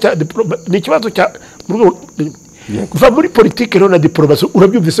cyangwa se ni ikibazo cya kuva muri politiki rero na diplomasi.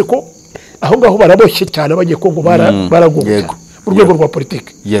 Urabyumvise ko aho ngaho baraboshye cyane abanye Kongo baragombye mu rwego rwa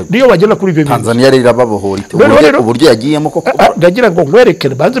politiki niyo bagena kuri ibyo. Tanzania rero irababohora ite uburyo yagiyemo koko. Ndagira ngo nkwereke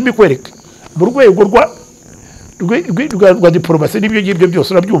banze mbikwereke mu rwego rwa diplomasi n'ibyo ngibyo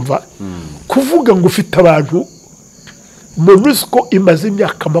byose urabyumva. Kuvuga ngo ufite abantu MONUSCO imaze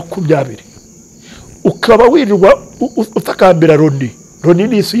imyaka 20 ukaba wirirwa utakambira Loni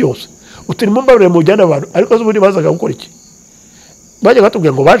n'isi yose utirimo mbabure mu jyana abantu ariko zo muri bazaga gukora iki? Bajya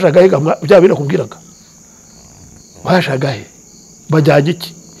batubwira ngo bashagahe bya bino kubwiraga bashagahe bajyanye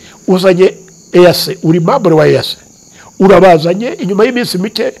iki? Uzanye EAC uri membre wa EAC urabazanye inyuma y'iminsi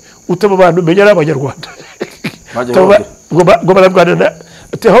mike utaba abantu menya n'abanyarwanda ngo barabwana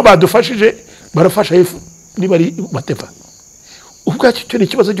aho badufashije barafasha ifu niba ari matepa. Ubwacyo cyo ni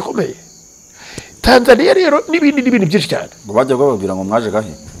ikibazo gikomeye. Tanzania rero n'ibindi byinshi cyane ngo bajya bababwira ngo mwaje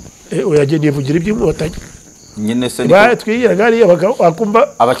gahe uyagenda yivugira iby'inkotanyi nyine se niko twigira gari abagabo akumva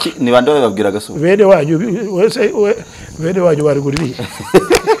abaki ni bande bababwira gaso bene wanyu bari guririye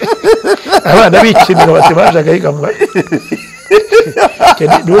abana bikinira bati baje gahe kamwa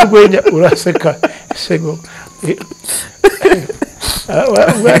cyane n'urwenya uraseka sego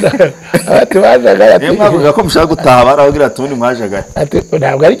ati wajaga ati mwavuga ko mushaka gutaha barabwira ati ubundi mwajaga ati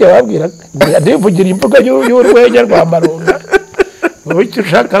ntabwo ari cyo babwira ndivugira imvugo y'urwenya rwa Maronga icyo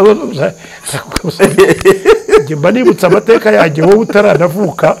ushaka mba nibutsa amateka yanjye wowe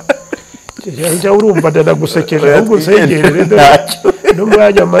utaranavuka njya urumva ndanagusekeje ahubwo usengerere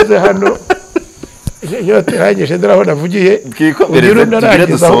n'umwanya maze hano iyo teranyije ndaraho navugiye ugira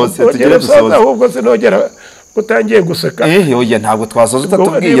unarangiza ahubwo sinogera utangiye guseka. Oya ntabwo twasoza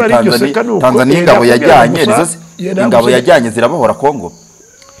utatubwiye Tanzania ingabo yajyanye zirabohora Congo.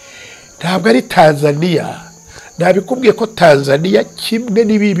 Ntabwo ari Tanzania nabikubwiye ko Tanzania kimwe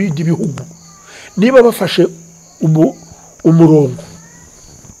n'ibindi bihugu niba bafashe umurongo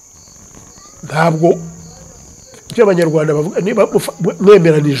ntabwo by'abanyarwanda bavuga niba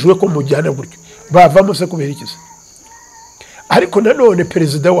mwemeranijwe ko mujyana gutyo bavamo se kubera ikiza. Ariko nanone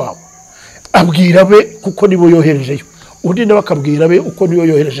perezida wabo abwira be kuko nibo yoherejeyo undi nawe akabwira be uko niyo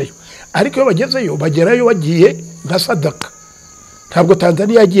yoherejeyo ariko iyo bagezeyo bagerayo bagiye nka sadaka ntabwo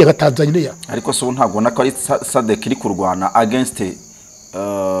Tanzania yagiye nka Tanzania ariko so ntabwo ubona ko ari sadek iri kurwana against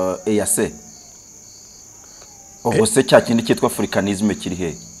EAC ubwo se cya kindi cyitwa africanisme kiri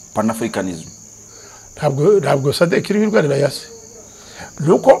he panafricanism ntabwo sadek iri birwanira yase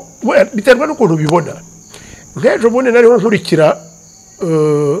nuko biterwa n'ukuntu bibona nk'ejo bundi nariho nkurikira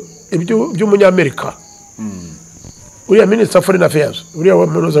by'umunyamerika uriya Minister of Foreign Affairs uriya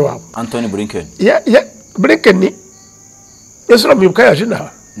munoza wabo Anthony Blinken Blinken yasura mwibuka yaje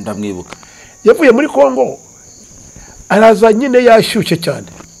naha ndamwibuka yavuye muri Congo araza nyine yashyushye cyane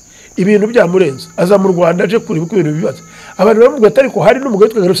ibintu byamurenze aza mu Rwanda aje kuri ibintu bibaza abantu bamubwira atari ko hari n'umugabo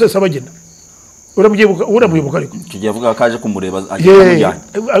witwa Rusesabagina uramwibuka ariko kigiye avuga ko aje kumureba ajya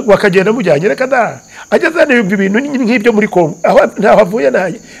wakagenda mujyanye reka da ageze ibintu nk'ibyo muri Congo aho ntaho avuye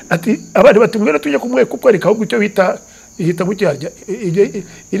naye ati abandi batumwera tujye kumwe kuko ariko ahubwo icyo bita gukirya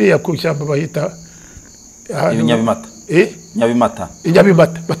iriya ku cyamba bahita Nyabimata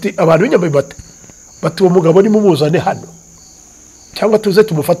Nyabimata bati abantu b'inyabimata bati uwo mugabo ni mumuzane hano cyangwa tuze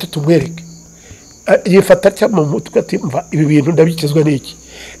tumufate tumwereke yifata cyangwa mu mutwe ati mva ibi bintu ndabikizwa n'iki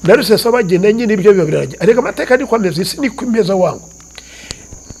Rusesabagina nyine ibyo bibiranye ariko amateka ni kwameza isi ni kwimeza wangu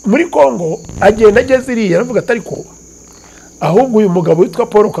muri Congo agenda ageze iriya aravuga atari ko ahubwo uyu mugabo witwa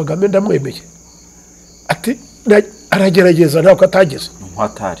Paul Kagame ndamwemeye ati aragerageza ntabwo atageze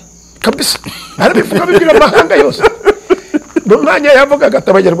nkwatari kabisa arabivuga bibwira amahanga yose mu mwanya yavugaga ati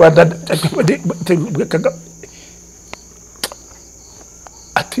abanyarwanda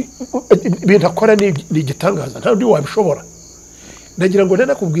ati ibintu akora ni igitangaza nta undi wabishobora ndagira ngo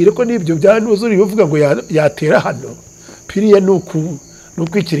nanakubwire ko n'ibyo byanuzuri bivuga ngo yatera hano piriye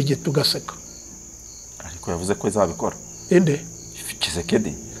n'ukwikira igihe tugaseka ariko yavuze ko azabikora ende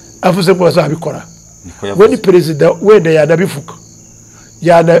Kisekedi avuze ngo azabikora we ni perezida wenda yanabivuga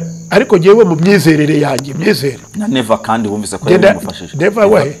ariko jewe mu myizerere yanjye myizere na Neva kandi wumvise ko yamufashije Neva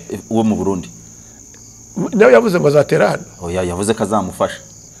we uwo mu Burundi nawe yavuze ngo azatera hano oya yavuze ko azamufasha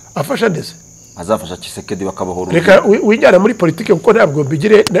afasha ndetse azafasha Kisekedi bakabohora reka wijyana muri politike kuko ntabwo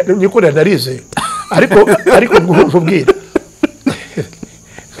mbigire nikorera narize ariko nkubwira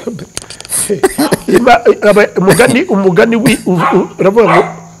umugani uravuga ngo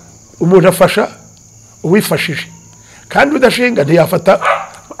umuntu afasha uwifashije kandi udashinga ntiyafata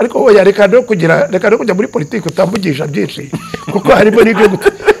ariko oya reka no kujya muri politike utambugisha byinshi kuko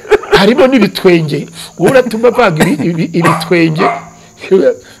harimo n'ibitwenge uratuma banga ibitwenge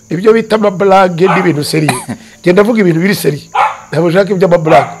ibyo bita amablage n'ibintu seriye genda avuga ibintu biri seriye ntabwo ushaka ibyo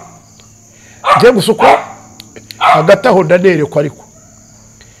amablage njye gusa uko hagati aho ndanerekwa ariko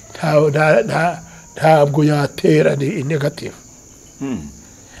ntabwo yatera ni negative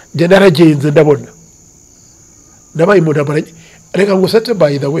njye naragenze ndabona nabaye umuntu amaranye reka ngo usate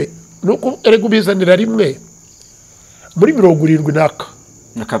by the way nuko erega ubizanira rimwe muri 70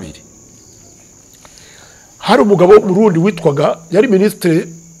 na kabiri hari umugabo Murundi witwaga yari ministre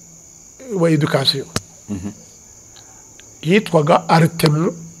wa education yitwaga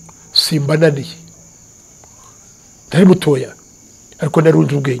Artemu Simbananiye dari mutoya ariko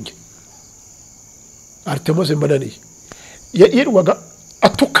narunze ubwenge Artemu Simbananiye yirwaga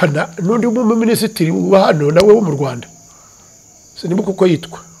atukana n'undi mu minisitiri wa hano nawe wo mu Rwanda sinimbuka uko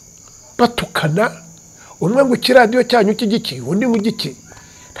yitwa batukana umwe ngo kiradiyo cyanyu kigiki undi ngo giki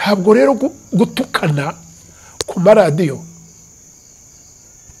ntabwo rero gutukana ku maradiyo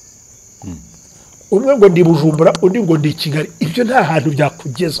umwe ngo ndi Bujumbura undi ngo ndi Kigali ibyo nta hantu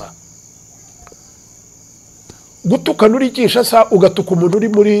byakugeza gutukana uri Kinshasa ugatuka umuntu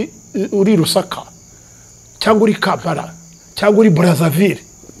uri Rusaka cyangwa uri Kampala cyangwa uri Brazzaville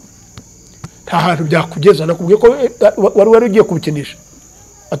nta hantu byakugeza nakubwiye ko wari ugiye kubikinisha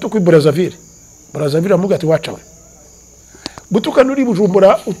atuka i Brazzaville amuga ati wacawe gutukana uri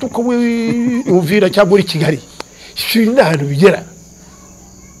Bujumbura utuka Uvira cyangwa uri Kigali nta hantu bigera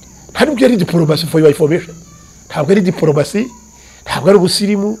ntabwo ari diplomasi for your information ntabwo ari diplomasi ntabwo ari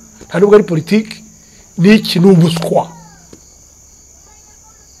ubusirimu ntabwo ari politiki ni ikintu ubuswa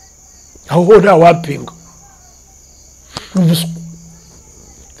aho nta wapinga ubuswa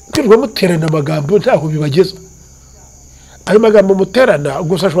kwirwa muterana amagambo ntaho bibageza ayo magambo muterana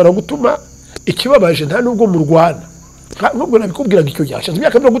gusa ashobora gutuma ikibabaje nta nubwo mu Rwanda nubwo nabikubwiraga icyo cyashize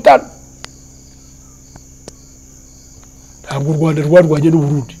imyaka 50 ntabwo u Rwanda rwarwanye n'u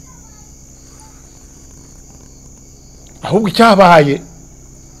Burundi ahubwo icyabaye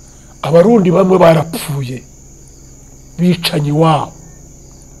abarundi bamwe barapfuye bicanye wabo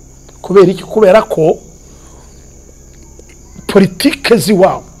kubera iki kubera ko politike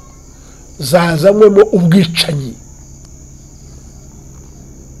ziwabo zazamwemo ubwicanyi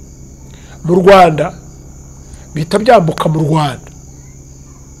mu Rwanda bita byambuka mu Rwanda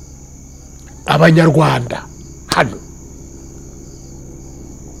abanyarwanda hano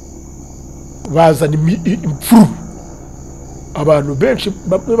bazana impfuru abantu benshi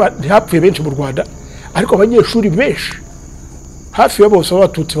ntihapfuye benshi mu Rwanda ariko abanyeshuri benshi hafi ya bose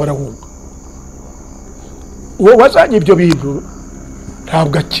b'abatutsi barahunga uwo wazanye ibyo bintu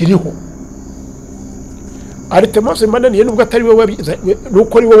ntabwo akiriho Aritemosi Mananiye nubwo atari we wabiza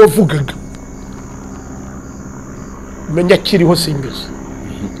nuko ari we wavugaga menya akiriho simbizi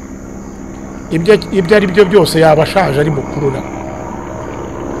ibyo ari byo byose yabashaje ari mukuru na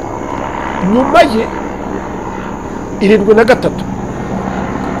nyuma ye 73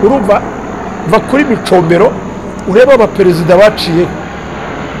 urumva va kuri Micombero ureba abaperezida baciye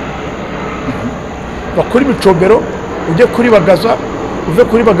va kuri Micombero ujye kuri Bagaza uve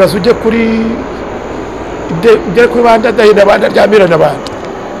kuri Bagaza ujye kuri banda dahina banda ryamira n'abandi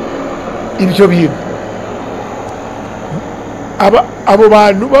ibyo bintu abo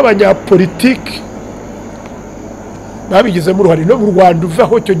bantu b'abanyapolitiki babigizemo uruhare no mu Rwanda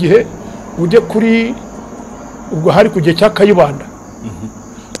uvaho cyo gihe ujye kuri ubwo hari kujye cya Kayibanda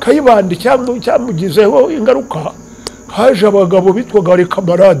Kayibanda cyamugizeho ingaruka haje abagabo bitwaga ari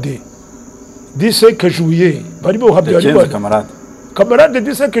kamarade 15 juillet bari bo habyari kamarade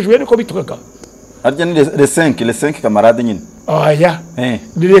 15 juillet niko bitwaga arya ni les 5 camarades nyine aya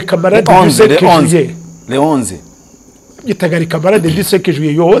ni les camarades 15 juillet les 11 gitagari camarade 15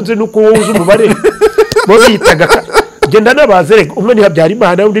 juillet yo 11 nuko wowe umubare bo bitaga genda nabazere umwe ni habyari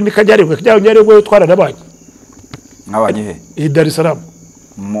imana undi ni kajyarebwe kajyarebwe twara nabanye nabanye he Dar es Salaam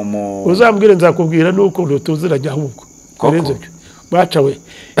uzambwire nzakubwira nuko tuzirajya ahubwo kurenze byo bacawe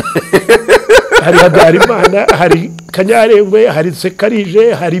hari habyari imana hari Kanyarengwe hari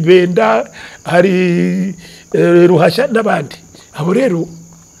Sekarije hari Benda hari Ruhashya n'abandi abo rero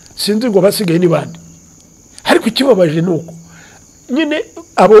sinzi ngo basigaye ni bandi ariko ikibabaje nuko nyine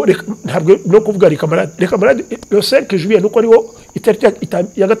abo ntabwo no kuvuga ari kamarade le 5 juillet nuko ariho itariki ya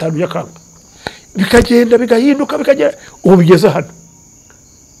 5 ya Kanga bikagenda bigahinduka bikagera ubu bigeze hano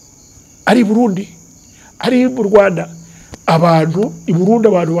ari Burundi ari mu Rwanda abantu i Burundi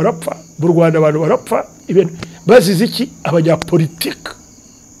abantu barapfa mu Rwanda abantu barapfa ibintu bazize iki abanyapolitiki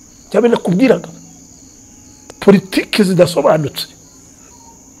cyane nakubwiraga politiki zidasobanutse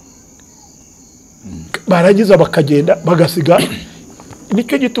barangiza bakagenda bagasiga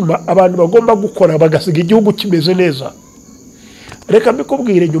nicyo gituma abantu bagomba gukora bagasiga igihugu kimeze neza reka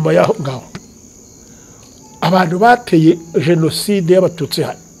mbikubwire nyuma yaho ngaho abantu bateye genocide y'abatutsi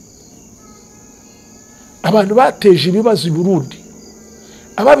hano abantu bateje ibibazo i Burundi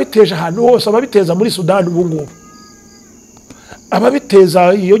ababiteje ahantu hose ababiteza muri Sudani ubu ngubu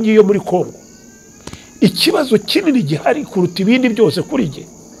ababiteza iyo ngiyo muri Congo ikibazo kinini gihari kuruta ibindi byose kuri jye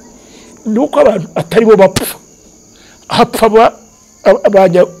nuko abantu atari bo bapfa hapfa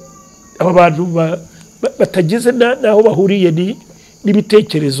abantu batagize naho bahuriye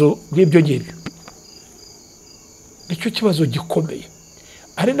n'ibitekerezo nk'ibyo ngibyo nicyo kibazo gikomeye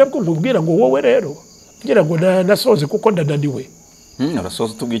ari nabwo nkubwira ngo wowe rero ngira ngo nasoze kuko ndananiwe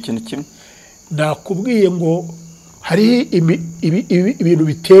arasoza tubwiye ikintu kimwe nakubwiye ngo hari ibintu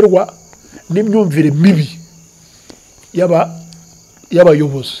biterwa n'imyumvire mibi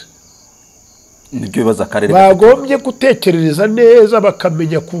y'abayobozi nibyo bibaza akarere bagombye gutekerereza neza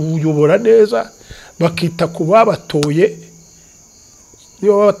bakamenya kuyobora neza bakita ku babatoye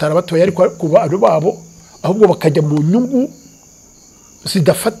niba batarabatoye ariko ku bantu babo ahubwo bakajya mu nyungu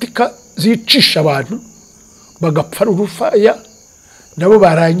zidafatika zicisha abantu bagapfa urufaya nabo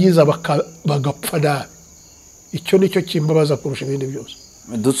barangiza bagapfa nabi icyo nicyo kimbabaza kurusha ibindi byose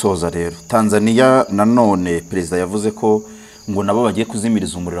dusoza rero Tanzania nanone perezida yavuze ko ngo nabo bagiye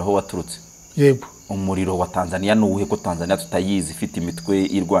kuzimiriza umuriro aho waturutse yego umuriro wa Tanzania nuwuhe ko Tanzania tutayizi ifite imitwe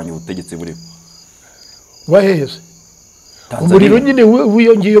irwanya ubutegetsi buriho waheze umuriro nyine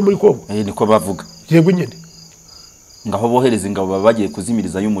wiyongiye muri Congo niko bavuga yego nyine ngaho bohereza ingabo baba bagiye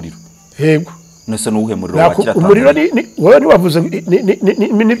kuzimiriza y'umuriro yego nese nuwuhe muriro wakira umuriro ni wowe niwavuze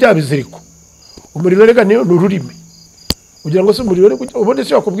ni bya biziriko umuriro rega ni ururimi kugira ngo se umuriro ubundi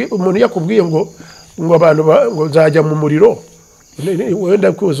se yakubwiye umuntu yakubwiye ngo abantu ngo nzajya mu muriro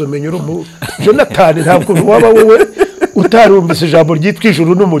wenda kuzomenya urumu Jonathan ntabwo waba wowe utarumvise ijambo ryitwa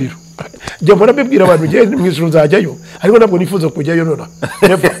ijuru n'umuriro njye mpora mbibwira abantu ngiye mu ijuru nzajyayo ariko ntabwo nifuza kujyayo nona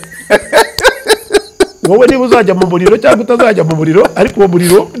wowe niba uzajya mu muriro cyangwa utazajya mu muriro ariko uwo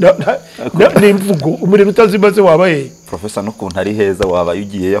muriro ni imvugo umuriro utazimaze wabaye Professor n'ukuntu ari heza wabaye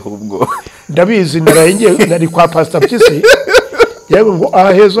ugiye ahubwo ndabizi naraye nari kwa Pastor Mpyisi yewe ngo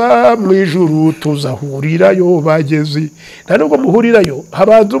aheza mu ijuru tuzahurirayo bageze nta nubwo muhurirayo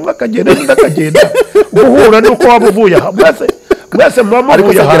habanza umwe akagenda n'undi akagenda guhura nuko waba uvuye aha mwese muba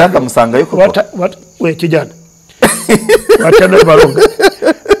muvuye aha ariko akamusangayo kuko we kijyana watana baronga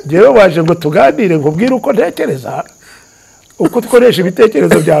jewe waje ngo tuganire ngo bwire uko ntekereza uko dukoresha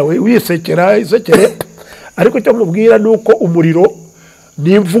ibitekerezo byawe isekere ariko cyo mubwira nuko umuriro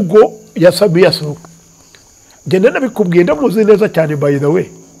n'imvugo ya Samia Suluhu genda nabikubwiye ndamuzi neza cyane by the way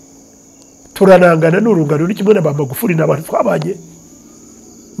turanangana n'urungano n'ikimwe na Magufuli n'abantu twabanye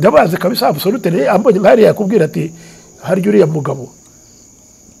ndabazi kabisa absolute ambonye nkari yakubwira ati hari uriya mugabo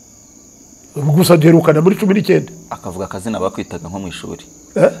gusa derukana muri 19 akavuga akazina bakwitaga nko mu ishuri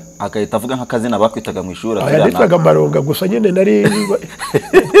agahita avuga nk'akazina bakwitaga mu ishuri yitwaga Maronga gusa nyine nari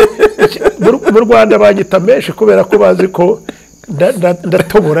mu Rwanda banyita menshi kubera ko bazi ko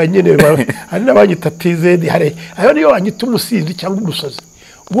ndatobora nyine hari n'abanyita TZ hari ayo niyo wanyita umusinzi cyangwa umusazi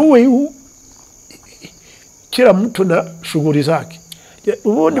wowe kila mtu na shughuli zake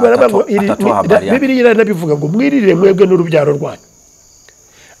ubundi baravuga Bibiliya nabivuga ngo mwirire mwebwe n'urubyaro rwanyu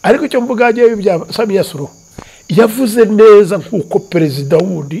ariko cyo mvugaje bya Samia Suluhu yavuze neza nkuko perezida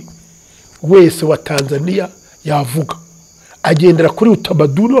wundi wese wa Tanzania yavuga agendera kuri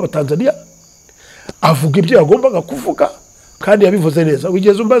utamaduni wa Tanzania avuga ibyo yagombaga kuvuga kandi yabivuze neza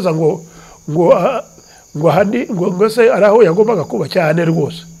wigeze umbaza ngo handi ngo se araho yagombaga kuba cyane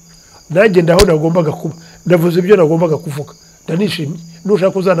rwose nanjye ndaho nagombaga kuba ndavuze ibyo nagombaga kuvuga ndanishimye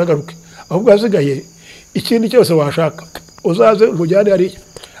nushaka uzanagaruke ahubwo azigaye ikindi cyose washaka uzaze nkujyane ari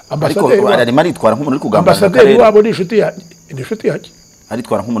ambasaderi ari maritwara nk'umuntu uri kugambanira ambasaderi wabo ni inshuti yake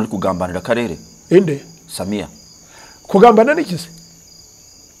aritwara nk'umuntu uri kugambanira akarere inde Samia kugambana nikize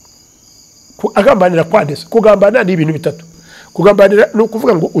agambanira kwandese kugambana ni ibintu bitatu kugambanira no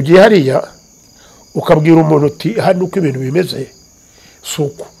kuvuga ngo ugiye hariya ukabwira umuntu uti hano uko ibintu bimeze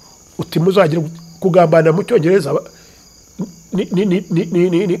suko uti muzagira kugambana mu cyongereza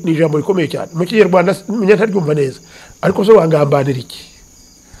ni jambo rikomeye cyane mu Kinyarwanda ntaryumva neza ariko zo wangambanira iki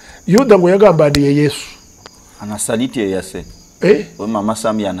Yuda ngo yagambaniye Yesu anasalitiye yase we mama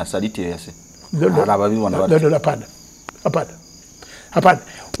Samia anasalitiye yase arababibona bati hapana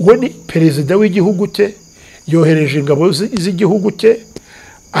we ni perezida w'igihugu cye yohereje ingabo z'igihugu cye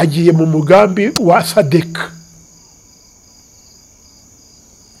agiye mu mugambi wa Sadek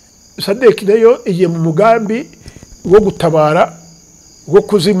nayo igiye mu mugambi wo gutabara wo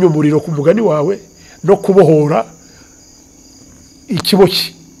kuzimya umuriro ku mugani wawe no kubohora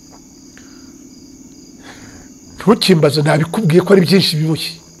ikiboki ntukimbaze nabikubwiye ko ari byinshi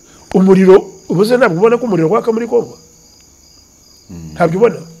biboki umuriro ubuze ntabwo ubona ko umuriro waka muri Congo ntabyo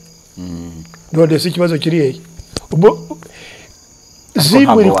ubona none se ikibazo kiri hehe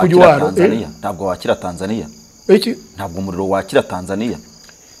zimuri kujwaro ntabwo wakira Tanzania iki ntabwo umuriro wakira Tanzania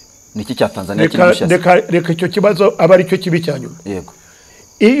niki cya Tanzania reka icyo kibazo aba ari cyo kibi cyanyuma yego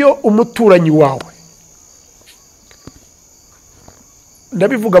iyo umuturanyi wawe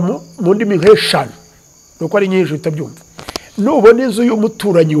ndabivuga mu ndimi nk'eshanu nuko ari nyinshi utabyumva nubona inzu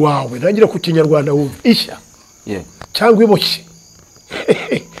y'umuturanyi wawe ntangira ku Kinyarwanda wumva ishya yego cyangwa iboshye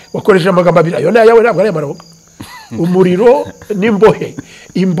wakoresha amagambo abiri ayo nayawe ntabwo ari amaroga umuriro n'imbohe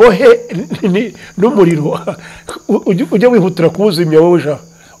imbohe n'umuriro ujye wihutira kuwuzimya wowe ja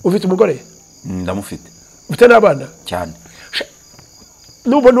ufite umugore ndamufite ufite n'abana cyane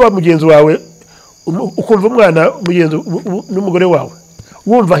nubona wa mugenzi wawe ukumva umwana mugenzi n'umugore wawe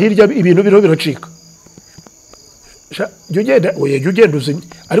wumva hirya ibintu biro biracika jugenda uzimye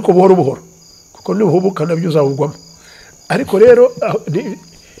ariko buhoro buhoro kuko nihubuka nabyo uzawugwamo ariko rero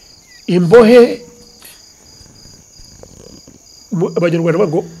imbohe abanyarwanda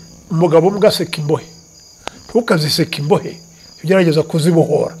bago umugabo mugaseka imbohe ntukaziseka imbohe ugerageza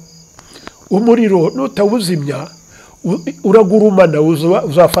kuzibohora umuriro nutawuzimya uragurumana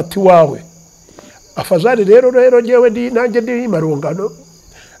uzafata iwawe afazari rero ngewe nanjye ndi marungano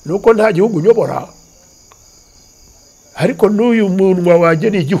nuko nta gihugu nyobora ariko n'uyu munwa wanjye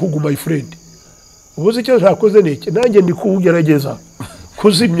ni igihugu my friend ubuze icyo zakoze niki nanjye ndi kugerageza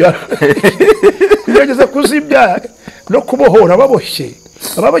kuzimya no kubohora baboshye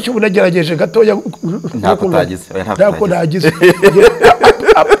ababoshye bunagerageje gatoya ntako nagize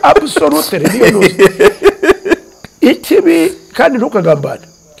absolute niyo nuzi ikibi kandi ntukagambana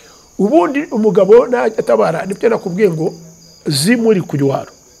ubundi umugabo natabara nibyo nakubwiye ngo zimuri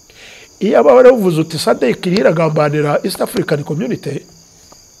kujwaro iyo aba baravuze uti Sadek iragambanira East African Community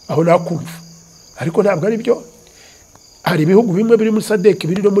aho nakumva ariko ntabwo ari byo hari ibihugu bimwe biri muri Sadek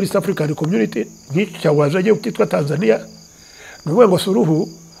biri no muri East African Community nk'iki cyawaje agiye kwitwa Tanzania nuvuga ngo Suluhu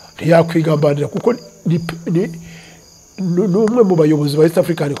ntiyakwigambanira kuko n'umwe mu bayobozi ba East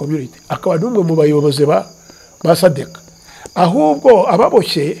African Community, akaba n'umwe mu bayobozi ba SADC. Ahubwo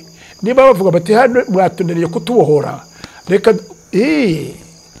ababoshye niba bavuga bati hano mwatunaniye kutubohora, reka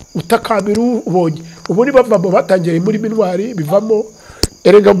utakambira ubonye. Ubu ni bava batangiye muri minwari bivamo,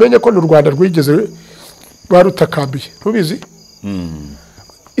 erega umenye ko n'u Rwanda rwigeze barutakambiye, ntubizi?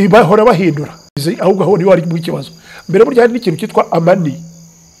 Ibahora bahindura. Ahubwo aho ni wari mu kibazo. Mbere burya hari n'ikintu cyitwa Amani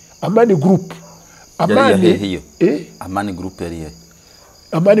Group. Amani Group yari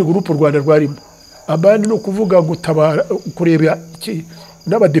Amani Group u Rwanda rwarimo. Amani no kuvuga gutabara kureba iki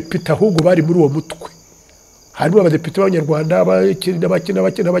n'abadepite ahubwo bari muri uwo mutwe. Harimo abadepite b'Abanyarwanda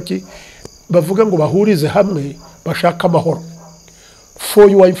baki bavuga ngo bahurize hamwe bashaka amahoro. For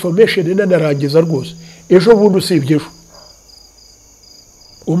your information narangiza rwose. Ejo bundi usibye ejo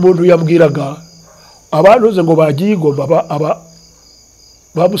umuntu yambwiraga abantuze ngo bagiye igomba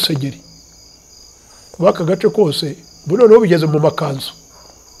bamusegeri baka gace kose buno no bigeze mu makanzu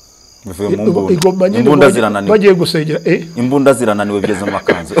imbunda zirananiwe bagiye gusengera imbunda zirananiwe bigeze mu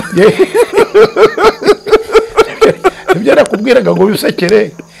makanzu ibyo nakubwiraga ngo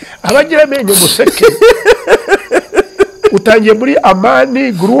bisekere abagira amenyo museke utangiye muri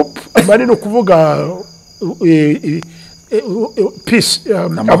Amani Group. Amani no kuvuga peace,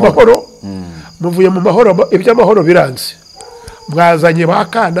 amahoro. Muvuye mu mahoro, iby'amahoro biranze. Mwazanye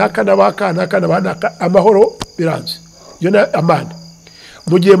bakanaka n'abanaka amahoro biranze. Yo na Amani.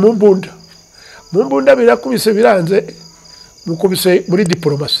 Mugiye mu mbunda birakubise biranze, mukubise muri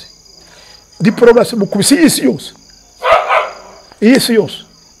diplomasi mukubise isi yose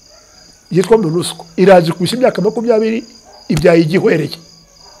yitwa MONUSCO irazi kubise imyaka 20 ibyaye igihwereye.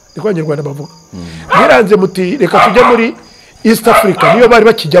 Niko Abanyarwanda bavuga. Biranze muti reka tujye muri East Africa, niyo bari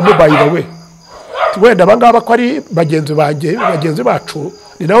bakijyamo by the way. Twenda bangaba ko ari bagenzi bacu,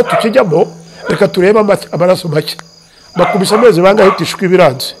 ni naho tukijyamo, reka tureba amaraso make. Bakubisa amezi bangahitishwe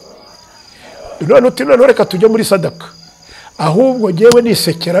ibiranze. None reka tujye muri SADC. Ahubwo ngewe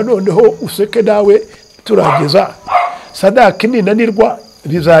nisekera noneho useke nawe turageza. SADC ninanirwa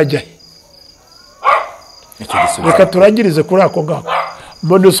bizajya. Reka turangirize kuri ako ngako.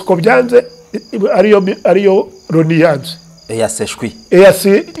 MONUSCO byanze ariyo Loni yanze. Eyaseshwi.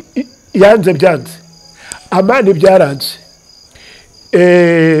 Yanze byanze. Amani byaranze.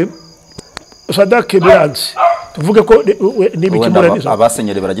 SADC byanze. Tuvuge ko n'ibikimuranizo.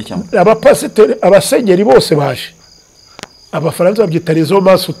 Abasenyeri baragikamo. Abapasiteri abasenyeri bose baje. Abafaransa babyita les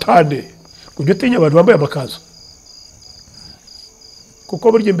hommes sultanes. Kujya utinya abantu bambaye amakazu.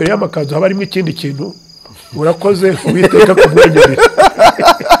 Kuko burya imbere y'amakazu haba harimo ikindi kintu. Urakoze ubiteka kumwenyeri.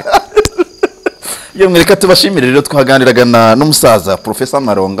 Yemwe reka tubashimire rero twaganiraga n'umusaza Professor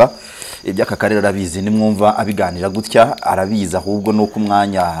Maronga iby'aka karere arabizi nimwumva abiganira gutya arabiza ahubwo nuko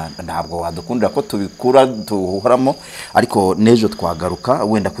umwanya ntabwo wadukundira ko tubikura tuhoramo ariko nejo twagaruka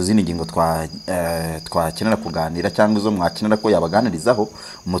wenda kuzina ingingo twakenera kuganira cyangwa izo mwakenera ko yabaganirizaho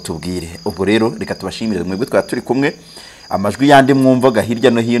mutubwire. Ubwo rero reka tubashimire mwebwe turi kumwe amajwi yandi mwumvaga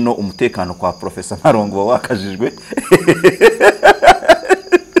hirya no hino umutekano kwa Professor Marongo wakajijwe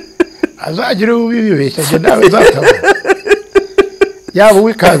azagira ubibeshya nawe zatabo yabo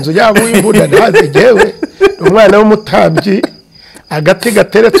wikanzu yabo imbunda ntazigewe umwana w'umutambyi agati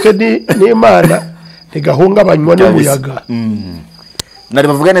gateretswe n'Imana ntigahungabanywa n'umuyaga. Nari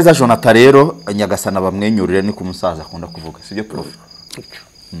bavuga neza Jonathan rero Nyagasana bamwenyurire ni ku musaza akunda kuvuga sibyo prof.